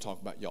me, and then we'll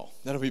talk about y'all.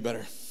 That'll be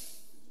better.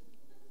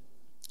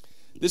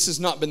 This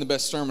has not been the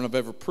best sermon I've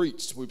ever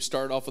preached. We've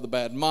started off with a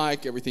bad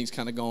mic. Everything's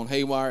kind of gone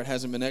haywire. It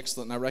hasn't been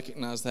excellent, and I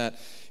recognize that.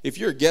 If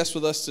you're a guest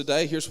with us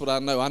today, here's what I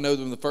know. I know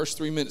that in the first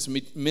 3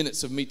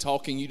 minutes of me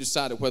talking, you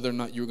decided whether or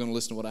not you were going to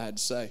listen to what I had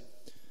to say.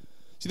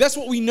 See, that's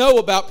what we know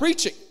about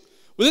preaching.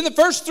 Within the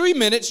first 3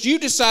 minutes, you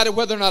decided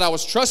whether or not I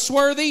was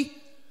trustworthy,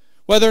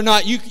 whether or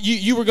not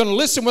you were going to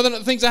listen, whether or not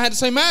the things I had to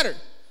say mattered.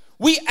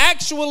 We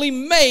actually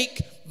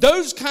make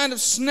those kind of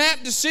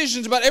snap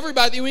decisions about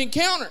everybody that we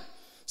encounter.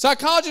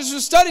 Psychologists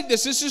have studied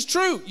this. This is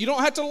true. You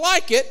don't have to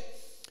like it,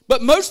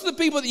 but most of the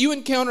people that you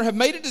encounter have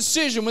made a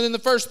decision within the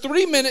first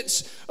 3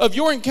 minutes of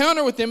your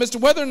encounter with them as to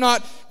whether or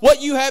not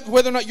what you have,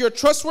 whether or not you're a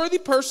trustworthy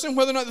person,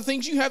 whether or not the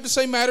things you have to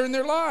say matter in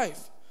their life.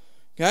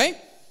 Okay?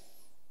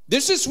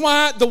 This is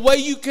why the way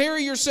you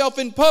carry yourself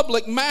in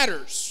public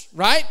matters,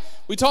 right?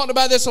 We talked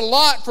about this a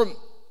lot from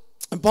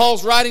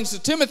Paul's writings to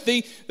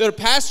Timothy, that a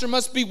pastor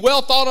must be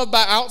well thought of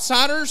by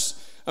outsiders.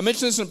 I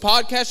mentioned this in a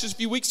podcast just a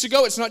few weeks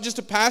ago. It's not just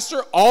a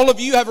pastor. All of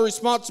you have a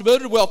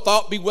responsibility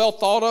to be well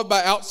thought of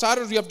by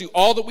outsiders. We have to do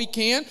all that we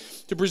can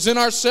to present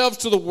ourselves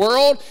to the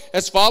world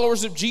as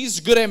followers of Jesus,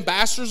 good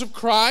ambassadors of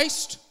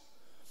Christ.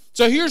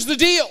 So here's the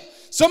deal.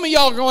 Some of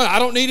y'all are going, I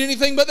don't need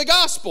anything but the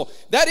gospel.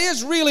 That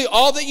is really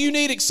all that you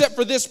need except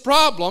for this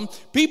problem.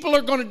 People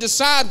are going to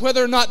decide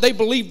whether or not they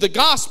believe the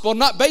gospel,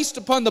 not based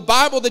upon the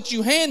Bible that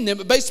you hand them,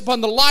 but based upon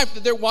the life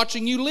that they're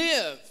watching you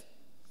live.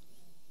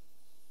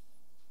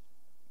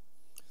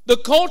 The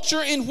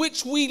culture in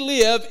which we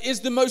live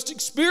is the most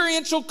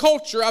experiential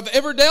culture I've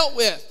ever dealt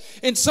with.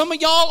 And some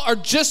of y'all are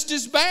just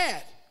as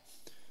bad.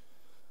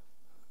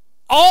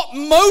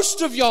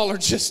 Most of y'all are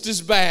just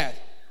as bad.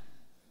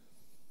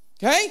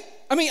 Okay?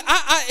 I mean,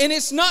 and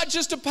it's not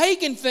just a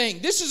pagan thing.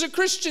 This is a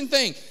Christian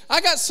thing.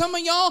 I got some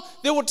of y'all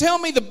that will tell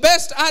me the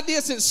best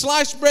idea since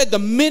sliced bread the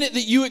minute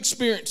that you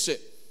experience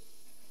it.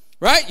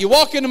 Right? You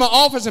walk into my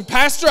office and,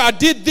 Pastor, I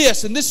did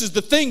this, and this is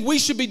the thing we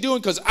should be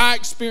doing because I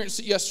experienced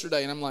it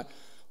yesterday. And I'm like,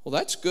 well,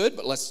 that's good,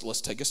 but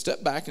let's take a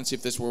step back and see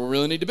if this is where we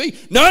really need to be.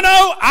 No,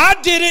 I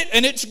did it,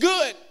 and it's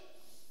good.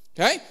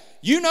 Okay?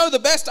 You know the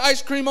best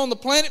ice cream on the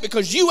planet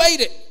because you ate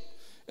it.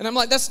 And I'm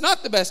like, that's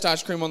not the best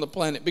ice cream on the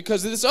planet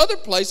because this other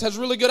place has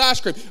really good ice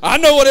cream. I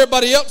know what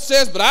everybody else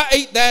says, but I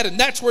ate that, and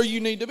that's where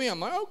you need to be. I'm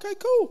like, okay,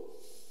 cool.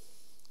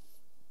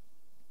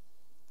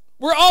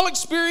 We're all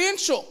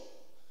experiential.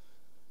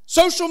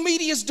 Social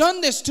media has done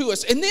this to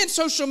us, and then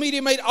social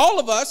media made all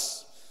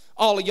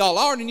of y'all,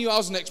 I already knew I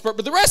was an expert,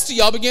 but the rest of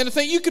y'all began to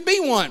think you could be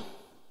one.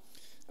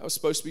 That was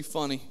supposed to be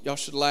funny. Y'all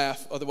should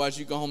laugh. Otherwise,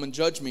 you go home and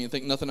judge me and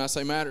think nothing I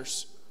say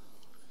matters.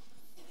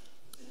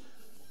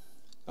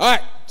 All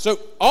right, so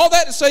all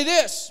that to say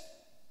this.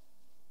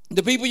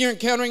 The people you're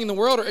encountering in the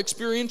world are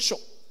experiential.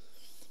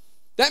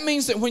 That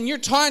means that when you're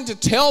trying to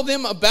tell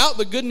them about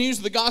the good news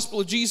of the gospel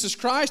of Jesus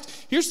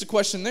Christ, here's the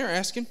question they're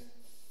asking.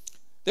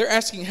 They're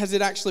asking, has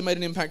it actually made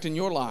an impact in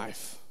your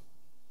life?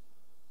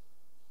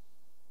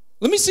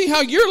 Let me see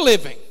how you're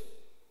living.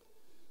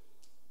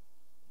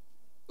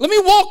 Let me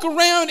walk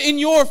around in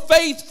your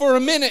faith for a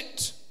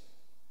minute.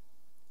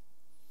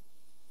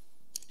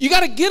 You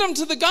got to get them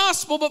to the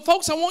gospel, but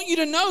folks, I want you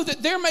to know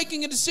that they're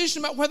making a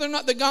decision about whether or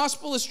not the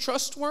gospel is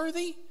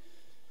trustworthy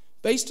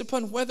based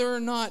upon whether or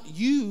not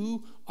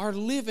you are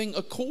living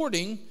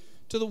according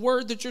to the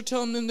word that you're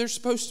telling them they're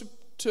supposed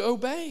to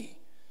obey.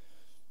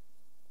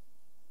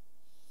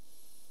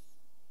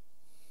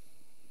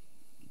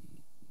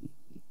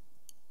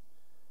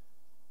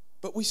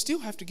 But we still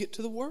have to get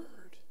to the word.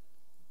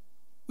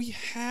 We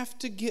have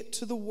to get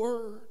to the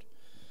word.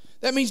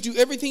 That means do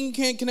everything you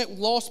can to connect with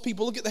lost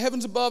people. Look at the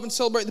heavens above and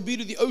celebrate the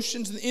beauty of the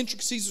oceans and the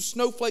intricacies of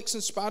snowflakes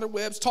and spider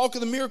webs. Talk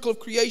of the miracle of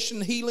creation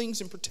and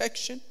healings and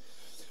protection.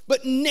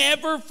 But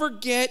never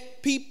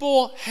forget,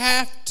 people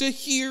have to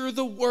hear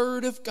the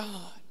word of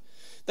God.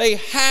 They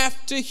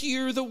have to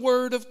hear the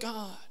word of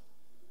God.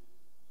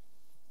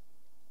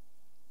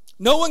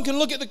 No one can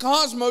look at the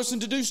cosmos and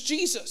deduce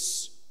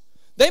Jesus.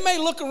 They may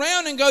look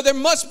around and go, there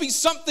must be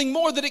something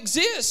more that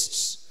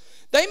exists.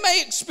 They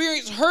may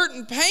experience hurt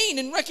and pain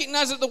and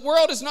recognize that the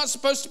world is not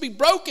supposed to be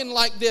broken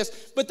like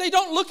this. But they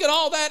don't look at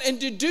all that and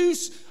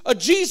deduce a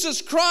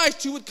Jesus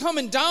Christ who would come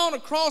and die on a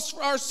cross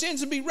for our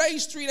sins and be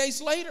raised 3 days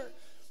later.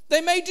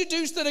 They may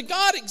deduce that a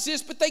God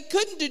exists, but they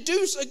couldn't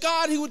deduce a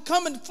God who would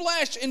come in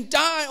flesh and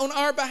die on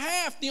our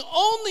behalf. The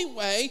only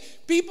way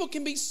people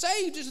can be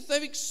saved is if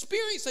they've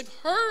experienced, they've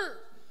heard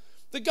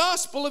the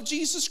gospel of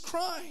Jesus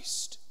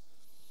Christ.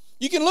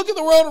 You can look at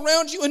the world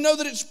around you and know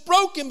that it's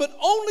broken, but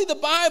only the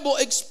Bible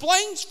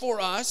explains for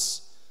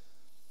us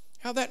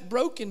how that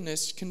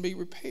brokenness can be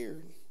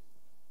repaired.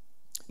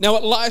 Now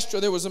at Lystra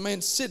there was a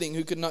man sitting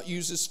who could not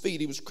use his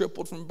feet. He was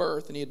crippled from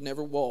birth and he had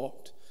never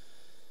walked.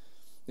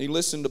 He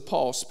listened to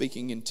Paul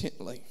speaking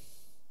intently.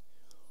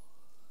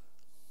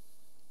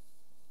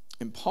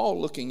 And Paul,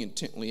 looking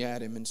intently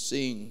at him and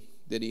seeing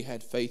that he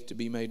had faith to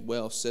be made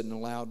well, said in a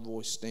loud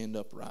voice, "Stand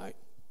upright."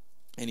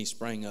 And he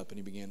sprang up and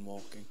he began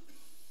walking.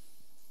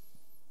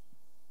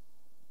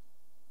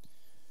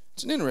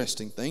 It's an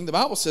interesting thing. The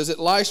Bible says at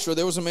Lystra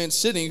there was a man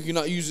sitting who could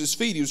not use his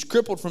feet. He was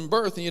crippled from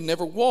birth and he had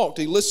never walked.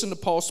 He listened to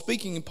Paul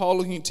speaking, and Paul,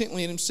 looking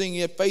intently at him, seeing he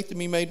had faith to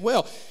be made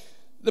well.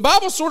 The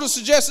Bible sort of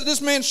suggests that this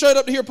man showed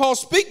up to hear Paul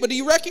speak, but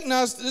he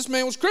recognized that this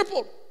man was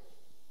crippled.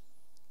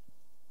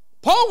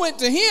 Paul went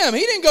to him. He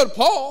didn't go to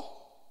Paul.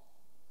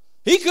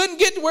 He couldn't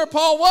get to where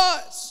Paul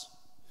was.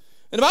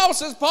 And the Bible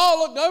says Paul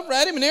looked over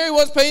at him, and there he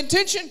was paying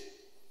attention.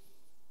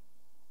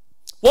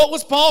 What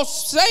was Paul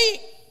saying?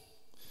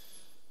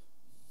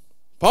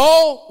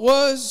 Paul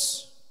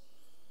was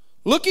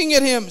looking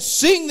at him,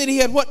 seeing that he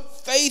had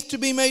what? Faith to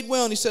be made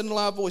well. And he said in a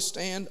loud voice,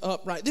 "Stand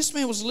upright." This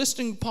man was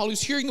listening to Paul. He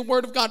was hearing the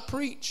word of God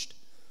preached.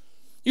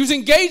 He was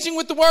engaging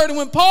with the word. And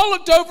when Paul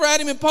looked over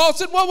at him and Paul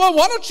said, "Well,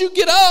 why don't you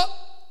get up?"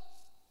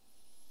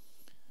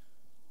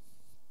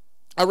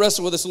 I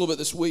wrestled with this a little bit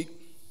this week.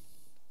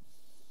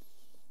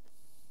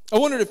 I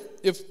wondered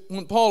if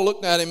when Paul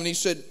looked at him and he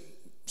said,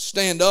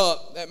 "Stand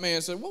up," that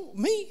man said, "Well,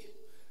 me?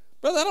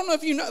 Brother, I don't know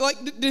if you know,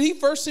 like, did he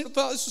first think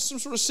this was some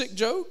sort of sick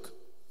joke?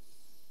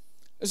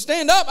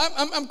 Stand up,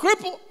 I'm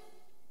crippled."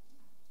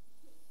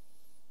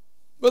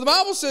 But the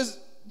Bible says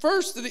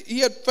first that he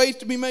had faith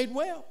to be made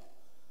well.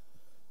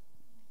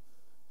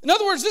 In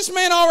other words, this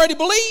man already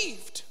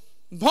believed.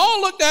 And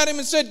Paul looked at him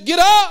and said, "Get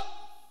up.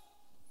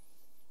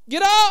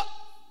 Get up."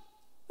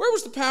 Where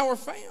was the power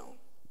found?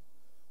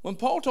 When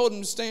Paul told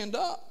him to stand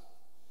up,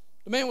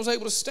 the man was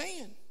able to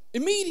stand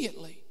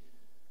immediately.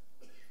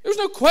 There was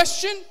no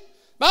question.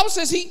 The Bible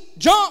says he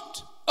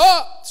jumped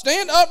up.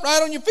 Stand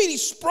upright on your feet. He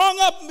sprung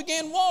up and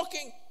began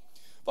walking.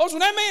 Folks, when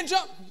that man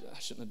jumped, I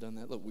shouldn't have done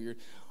that, a little weird.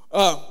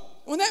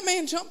 When that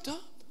man jumped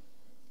up,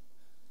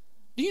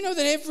 do you know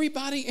that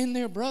everybody and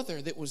their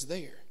brother that was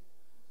there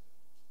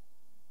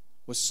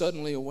was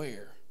suddenly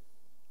aware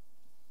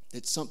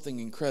that something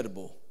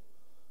incredible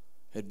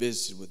had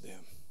visited with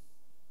them?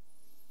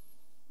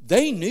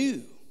 They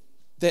knew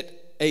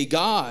that a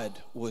God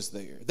was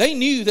there. They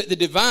knew that the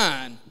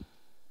divine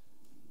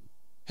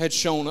had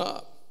shown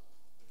up.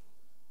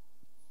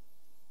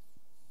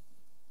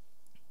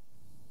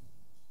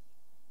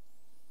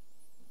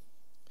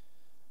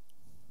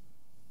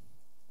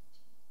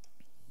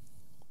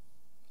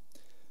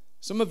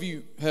 Some of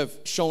you have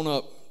shown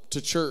up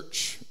to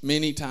church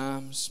many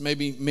times,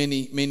 maybe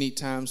many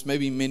times,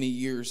 maybe many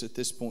years at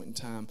this point in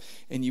time,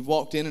 and you've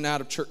walked in and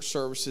out of church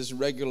services and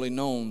regularly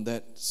known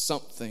that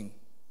something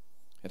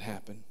had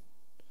happened.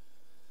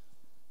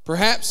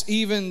 Perhaps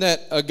even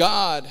that a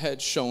God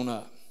had shown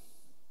up.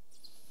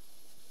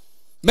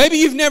 Maybe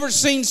you've never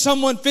seen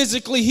someone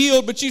physically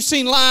healed, but you've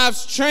seen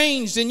lives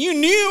changed, and you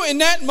knew in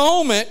that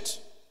moment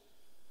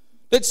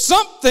that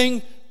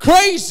something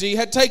crazy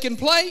had taken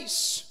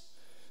place,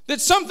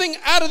 that something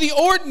out of the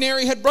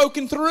ordinary had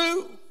broken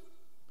through.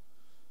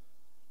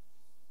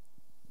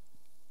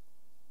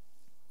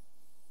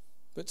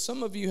 But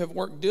some of you have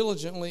worked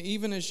diligently,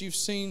 even as you've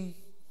seen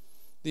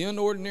the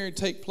unordinary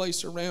take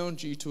place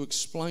around you, to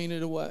explain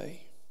it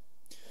away.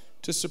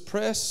 to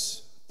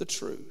suppress the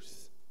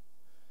truth.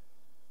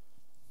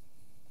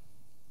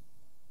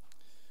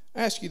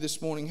 I ask you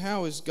this morning,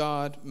 how is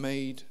God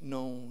made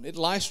known? At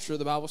Lystra,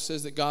 the Bible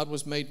says that God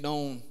was made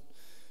known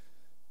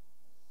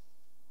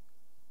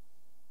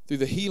through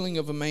the healing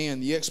of a man,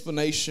 the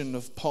explanation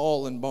of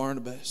Paul and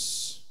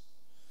Barnabas.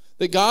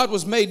 That God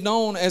was made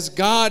known as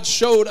God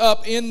showed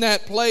up in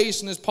that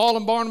place, and as Paul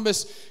and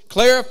Barnabas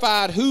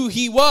clarified who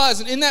He was,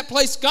 and in that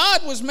place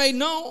God was made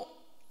known.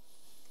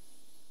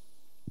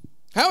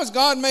 How is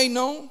God made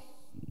known?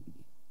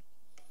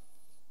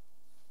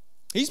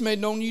 He's made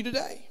known to you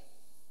today.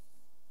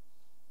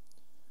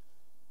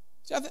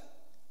 See,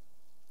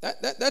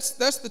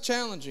 that's the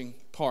challenging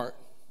part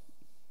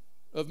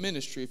of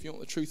ministry, if you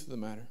want the truth of the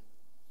matter.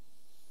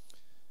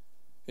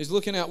 Is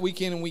looking out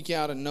week in and week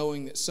out and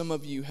knowing that some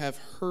of you have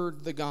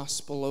heard the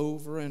gospel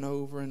over and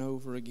over and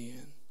over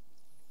again.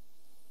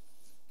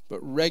 But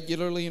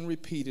regularly and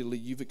repeatedly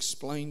you've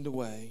explained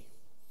away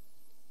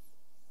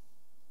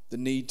the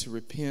need to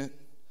repent,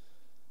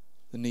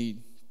 the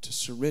need to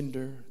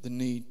surrender, the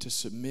need to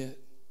submit,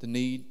 the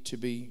need to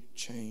be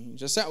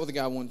changed. I sat with a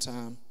guy one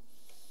time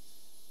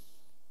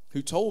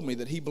who told me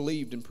that he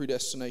believed in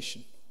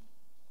predestination.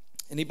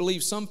 And he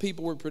believed some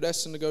people were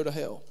predestined to go to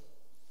hell.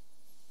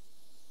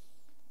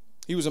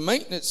 He was a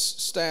maintenance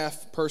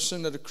staff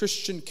person at a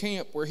Christian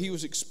camp where he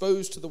was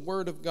exposed to the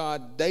Word of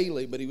God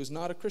daily, but he was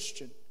not a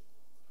Christian.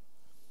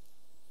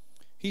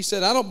 He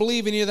said, I don't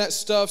believe any of that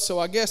stuff, so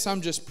I guess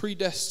I'm just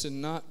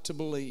predestined not to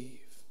believe.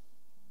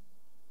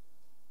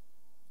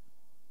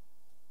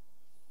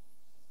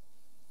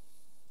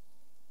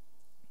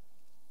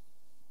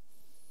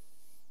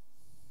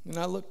 And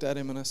I looked at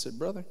him and I said,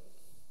 brother,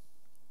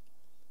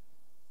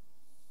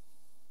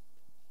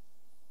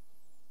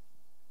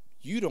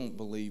 you don't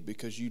believe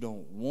because you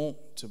don't want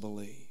to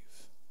believe.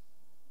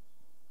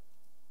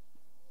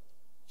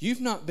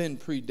 You've not been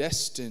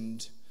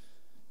predestined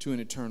to an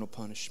eternal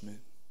punishment.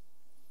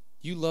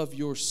 You love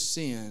your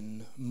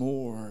sin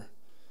more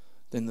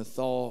than the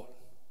thought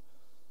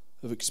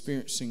of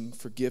experiencing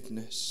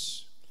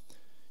forgiveness.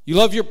 You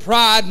love your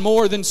pride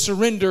more than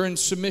surrender and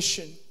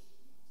submission.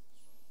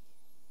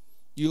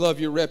 You love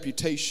your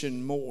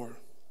reputation more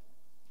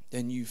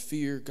than you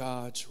fear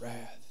God's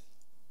wrath.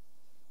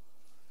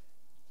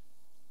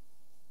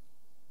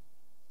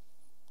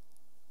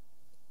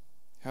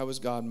 How is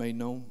God made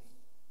known?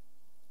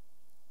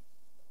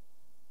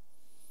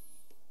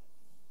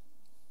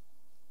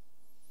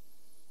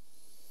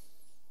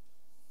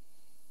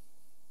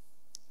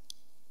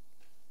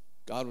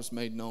 God was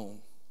made known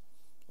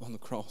on the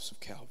cross of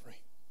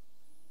Calvary.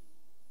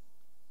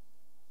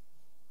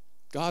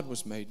 God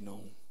was made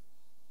known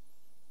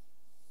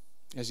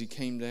as He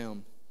came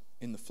down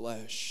in the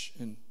flesh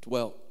and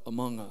dwelt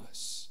among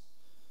us.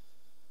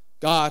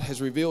 God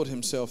has revealed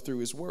Himself through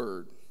His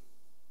Word.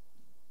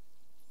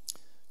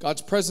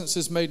 God's presence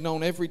is made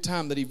known every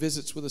time that He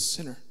visits with a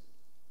sinner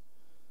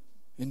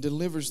and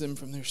delivers them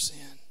from their sin.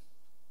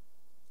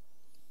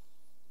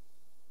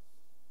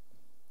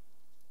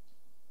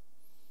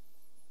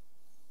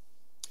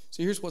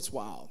 See, here's what's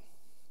wild.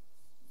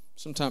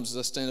 Sometimes as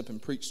I stand up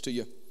and preach to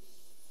you,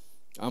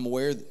 I'm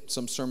aware that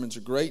some sermons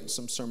are great and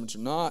some sermons are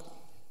not.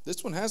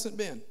 This one hasn't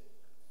been.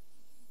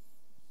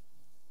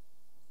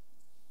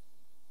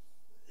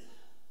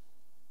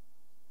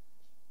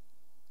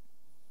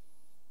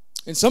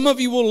 And some of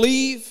you will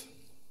leave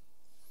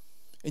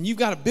and you've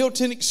got a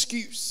built-in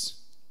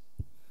excuse.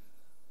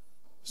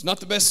 It's not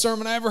the best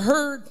sermon I ever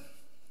heard,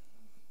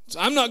 so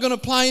I'm not going to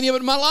apply any of it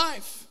in my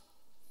life.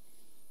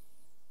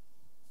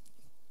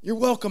 You're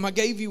welcome, I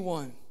gave you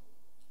one.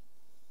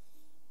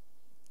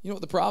 You know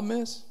what the problem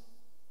is?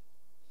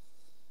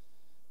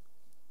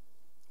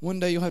 One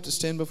day you'll have to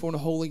stand before a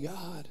holy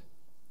God.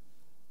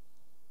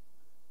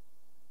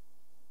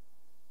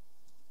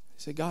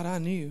 Say, God, I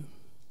knew,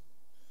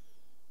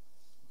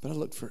 but I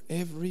looked for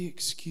every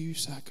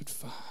excuse I could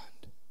find.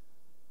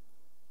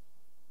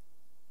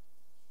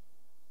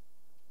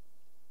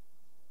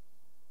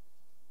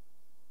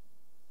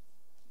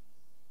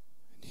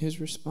 And His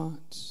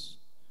response,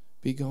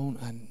 be gone,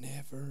 I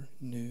never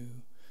knew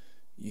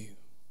you.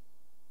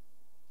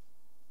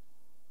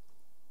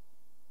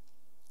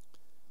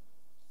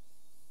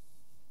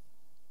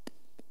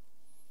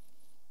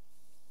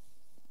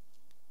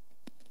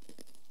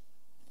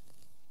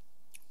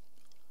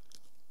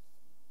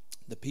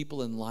 The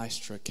people in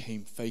Lystra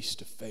came face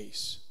to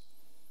face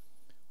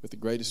with the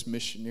greatest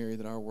missionary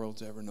that our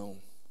world's ever known.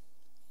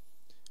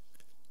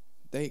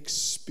 They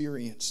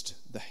experienced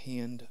the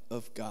hand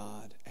of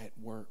God at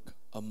work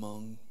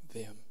among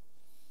them.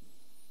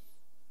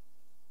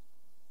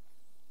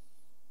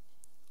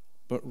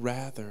 But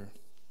rather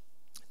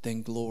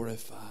than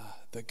glorify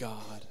the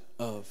God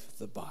of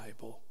the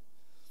Bible,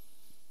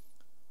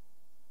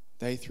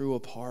 they threw a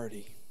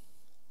party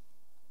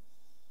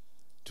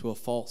to a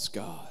false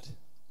God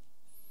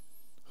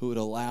who would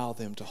allow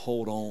them to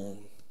hold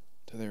on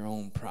to their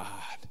own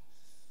pride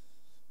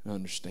and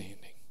understanding.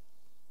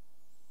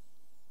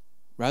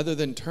 Rather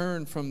than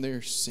turn from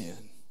their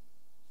sin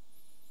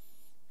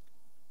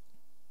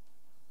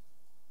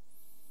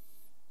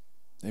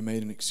They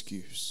made an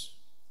excuse.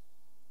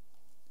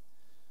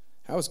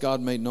 How is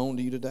God made known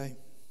to you today?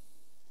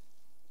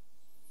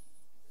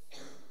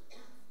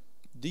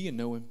 Do you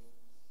know Him?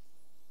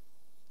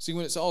 See,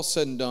 when it's all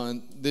said and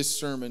done, this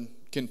sermon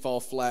can fall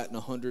flat in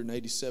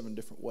 187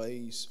 different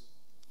ways.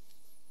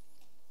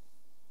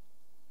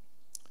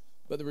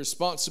 But the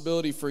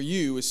responsibility for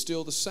you is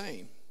still the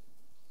same.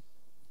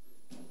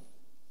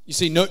 You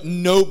see,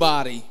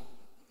 nobody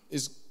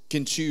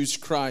can choose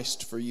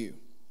Christ for you.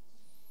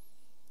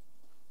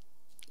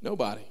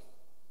 Nobody.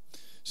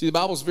 See, the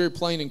Bible is very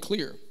plain and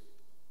clear.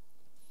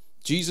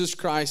 Jesus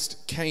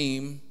Christ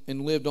came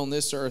and lived on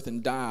this earth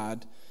and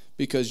died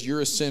because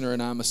you're a sinner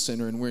and I'm a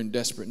sinner and we're in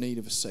desperate need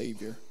of a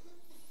Savior.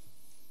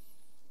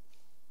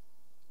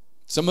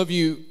 Some of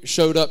you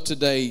showed up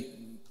today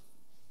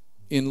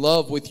in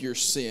love with your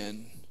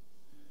sin.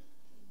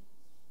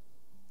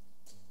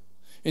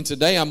 And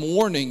today I'm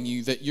warning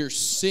you that your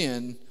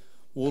sin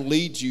will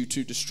lead you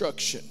to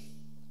destruction.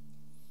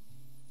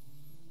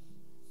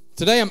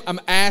 Today I'm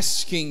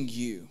asking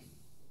you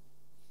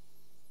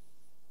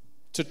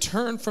to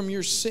turn from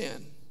your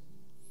sin,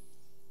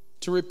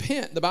 to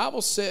repent. The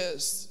Bible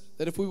says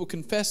that if we will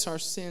confess our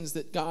sins,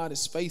 that God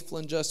is faithful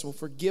and just and will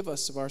forgive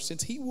us of our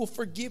sins. He will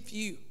forgive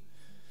you.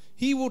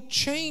 He will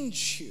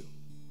change you.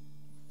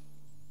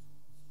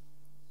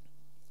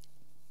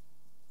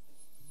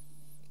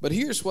 But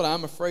here's what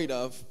I'm afraid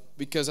of,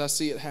 because I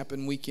see it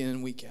happen week in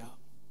and week out.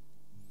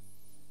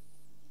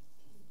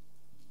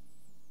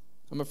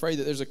 I'm afraid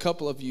that there's a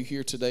couple of you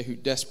here today who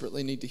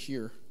desperately need to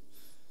hear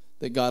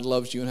that God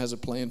loves you and has a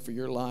plan for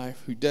your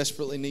life, who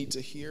desperately need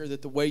to hear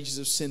that the wages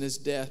of sin is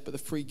death, but the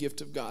free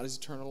gift of God is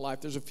eternal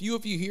life. There's a few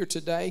of you here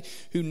today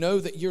who know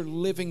that you're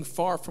living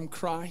far from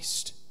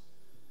Christ,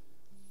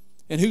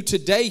 and who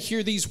today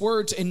hear these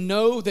words and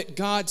know that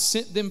God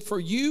sent them for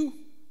you,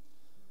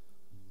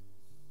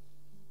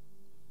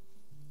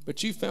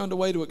 but you found a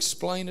way to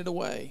explain it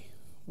away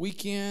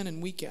week in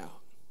and week out.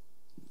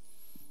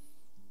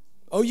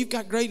 Oh, you've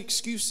got great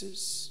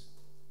excuses.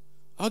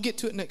 I'll get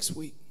to it next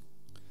week,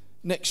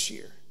 next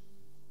year.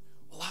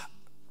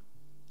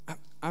 Well,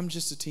 I'm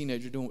just a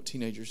teenager doing what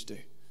teenagers do.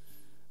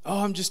 Oh,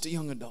 I'm just a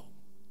young adult.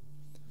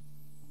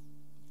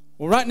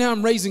 Well, right now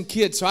I'm raising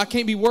kids, so I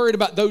can't be worried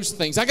about those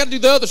things. I got to do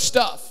the other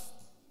stuff.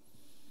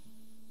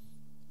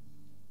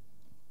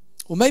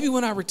 Well, maybe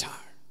when I retire.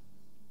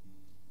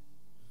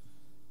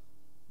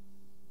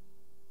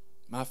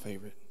 My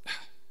favorite,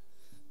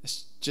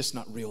 it's just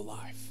not real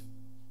life.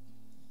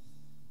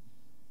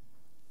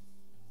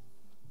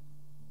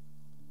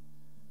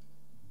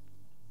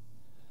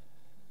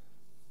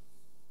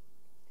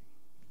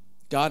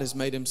 God has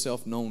made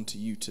Himself known to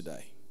you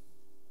today.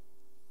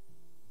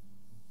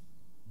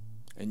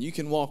 And you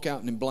can walk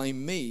out and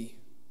blame me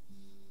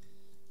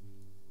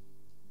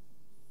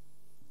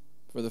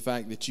for the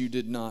fact that you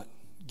did not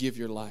give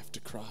your life to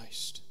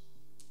Christ.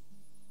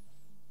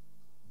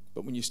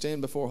 But when you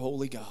stand before a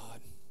holy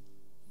God,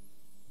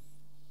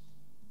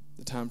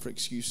 the time for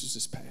excuses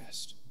is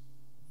past.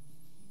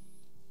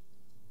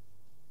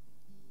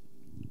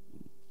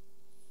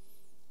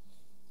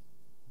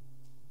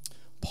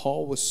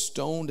 Paul was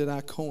stoned at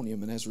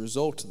Iconium, and as a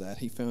result of that,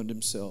 he found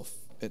himself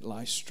at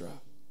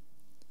Lystra.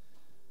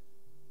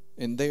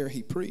 And there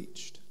he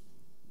preached.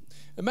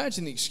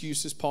 Imagine the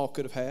excuses Paul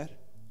could have had.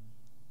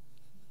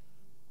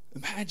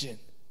 Imagine.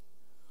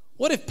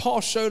 What if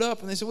Paul showed up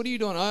and they said, "What are you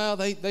doing?" "Oh,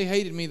 they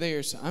hated me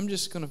there, so I'm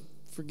just going to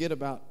forget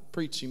about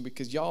preaching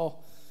because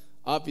y'all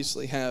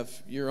obviously have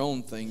your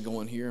own thing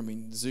going here. I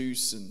mean,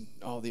 Zeus and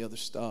all the other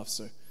stuff.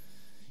 So,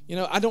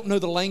 I don't know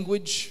the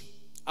language.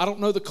 I don't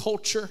know the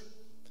culture.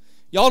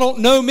 Y'all don't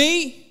know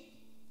me.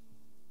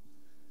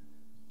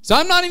 So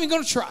I'm not even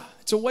going to try.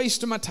 It's a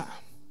waste of my time."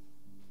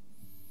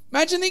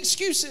 Imagine the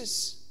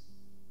excuses.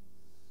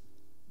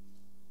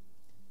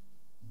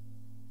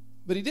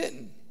 But he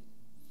didn't.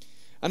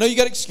 I know you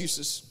got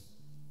excuses,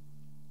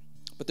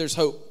 but there's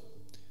hope.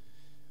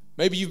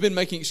 Maybe you've been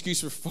making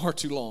excuses for far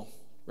too long,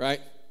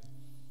 right?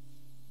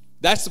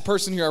 That's the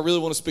person here I really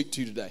want to speak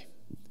to today.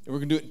 And we're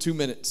going to do it in 2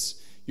 minutes.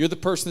 You're the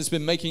person that's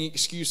been making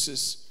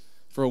excuses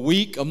for a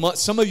week, a month.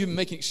 Some of you have been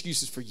making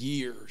excuses for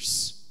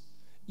years.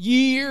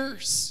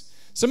 Years.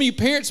 Some of you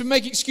parents have been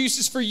making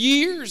excuses for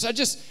years. I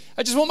just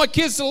want my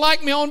kids to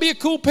like me. I want to be a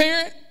cool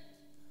parent.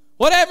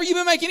 Whatever. You've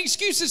been making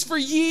excuses for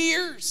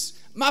years.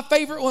 My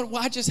favorite one,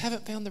 well, I just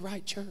haven't found the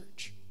right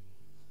church.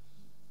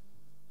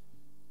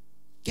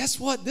 Guess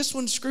what? This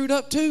one's screwed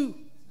up too.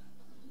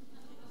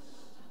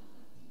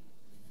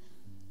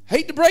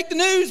 Hate to break the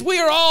news, we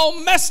are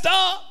all messed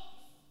up.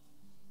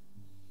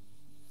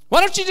 Why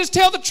don't you just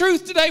tell the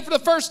truth today for the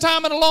first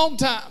time in a long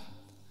time?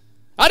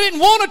 I didn't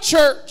want a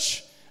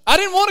church. I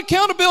didn't want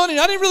accountability.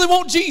 I didn't really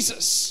want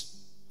Jesus.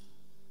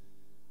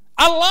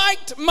 I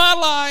liked my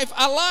life.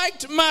 I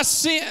liked my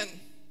sin.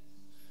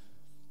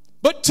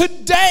 But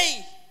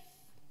today,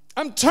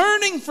 I'm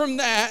turning from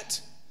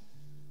that.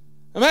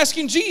 I'm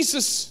asking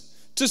Jesus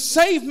to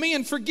save me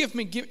and forgive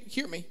me.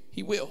 Hear me.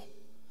 He will.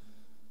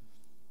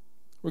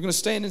 We're going to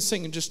stand and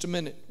sing in just a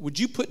minute. Would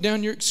you put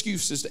down your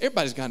excuses?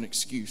 Everybody's got an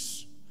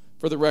excuse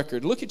For the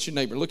record, look at your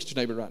neighbor. Look at your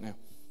neighbor right now.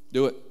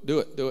 Do it, do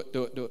it, do it,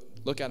 do it, do it.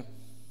 Look at them.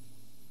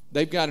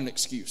 They've got an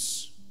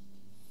excuse.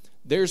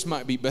 Theirs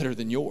might be better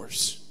than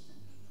yours.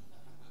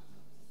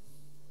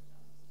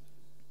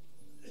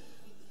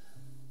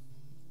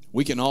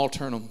 We can all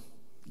turn them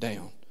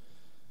down.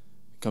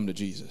 Come to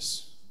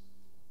Jesus.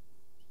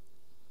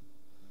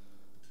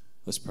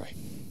 Let's pray.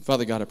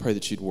 Father God, I pray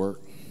that you'd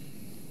work.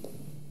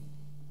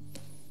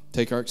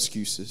 Take our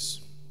excuses.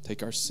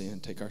 Take our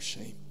sin. Take our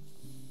shame.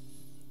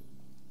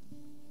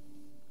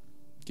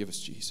 Give us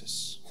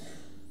Jesus.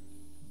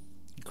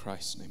 In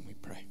Christ's name we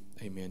pray.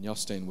 Amen. Y'all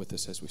stand with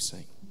us as we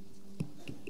sing.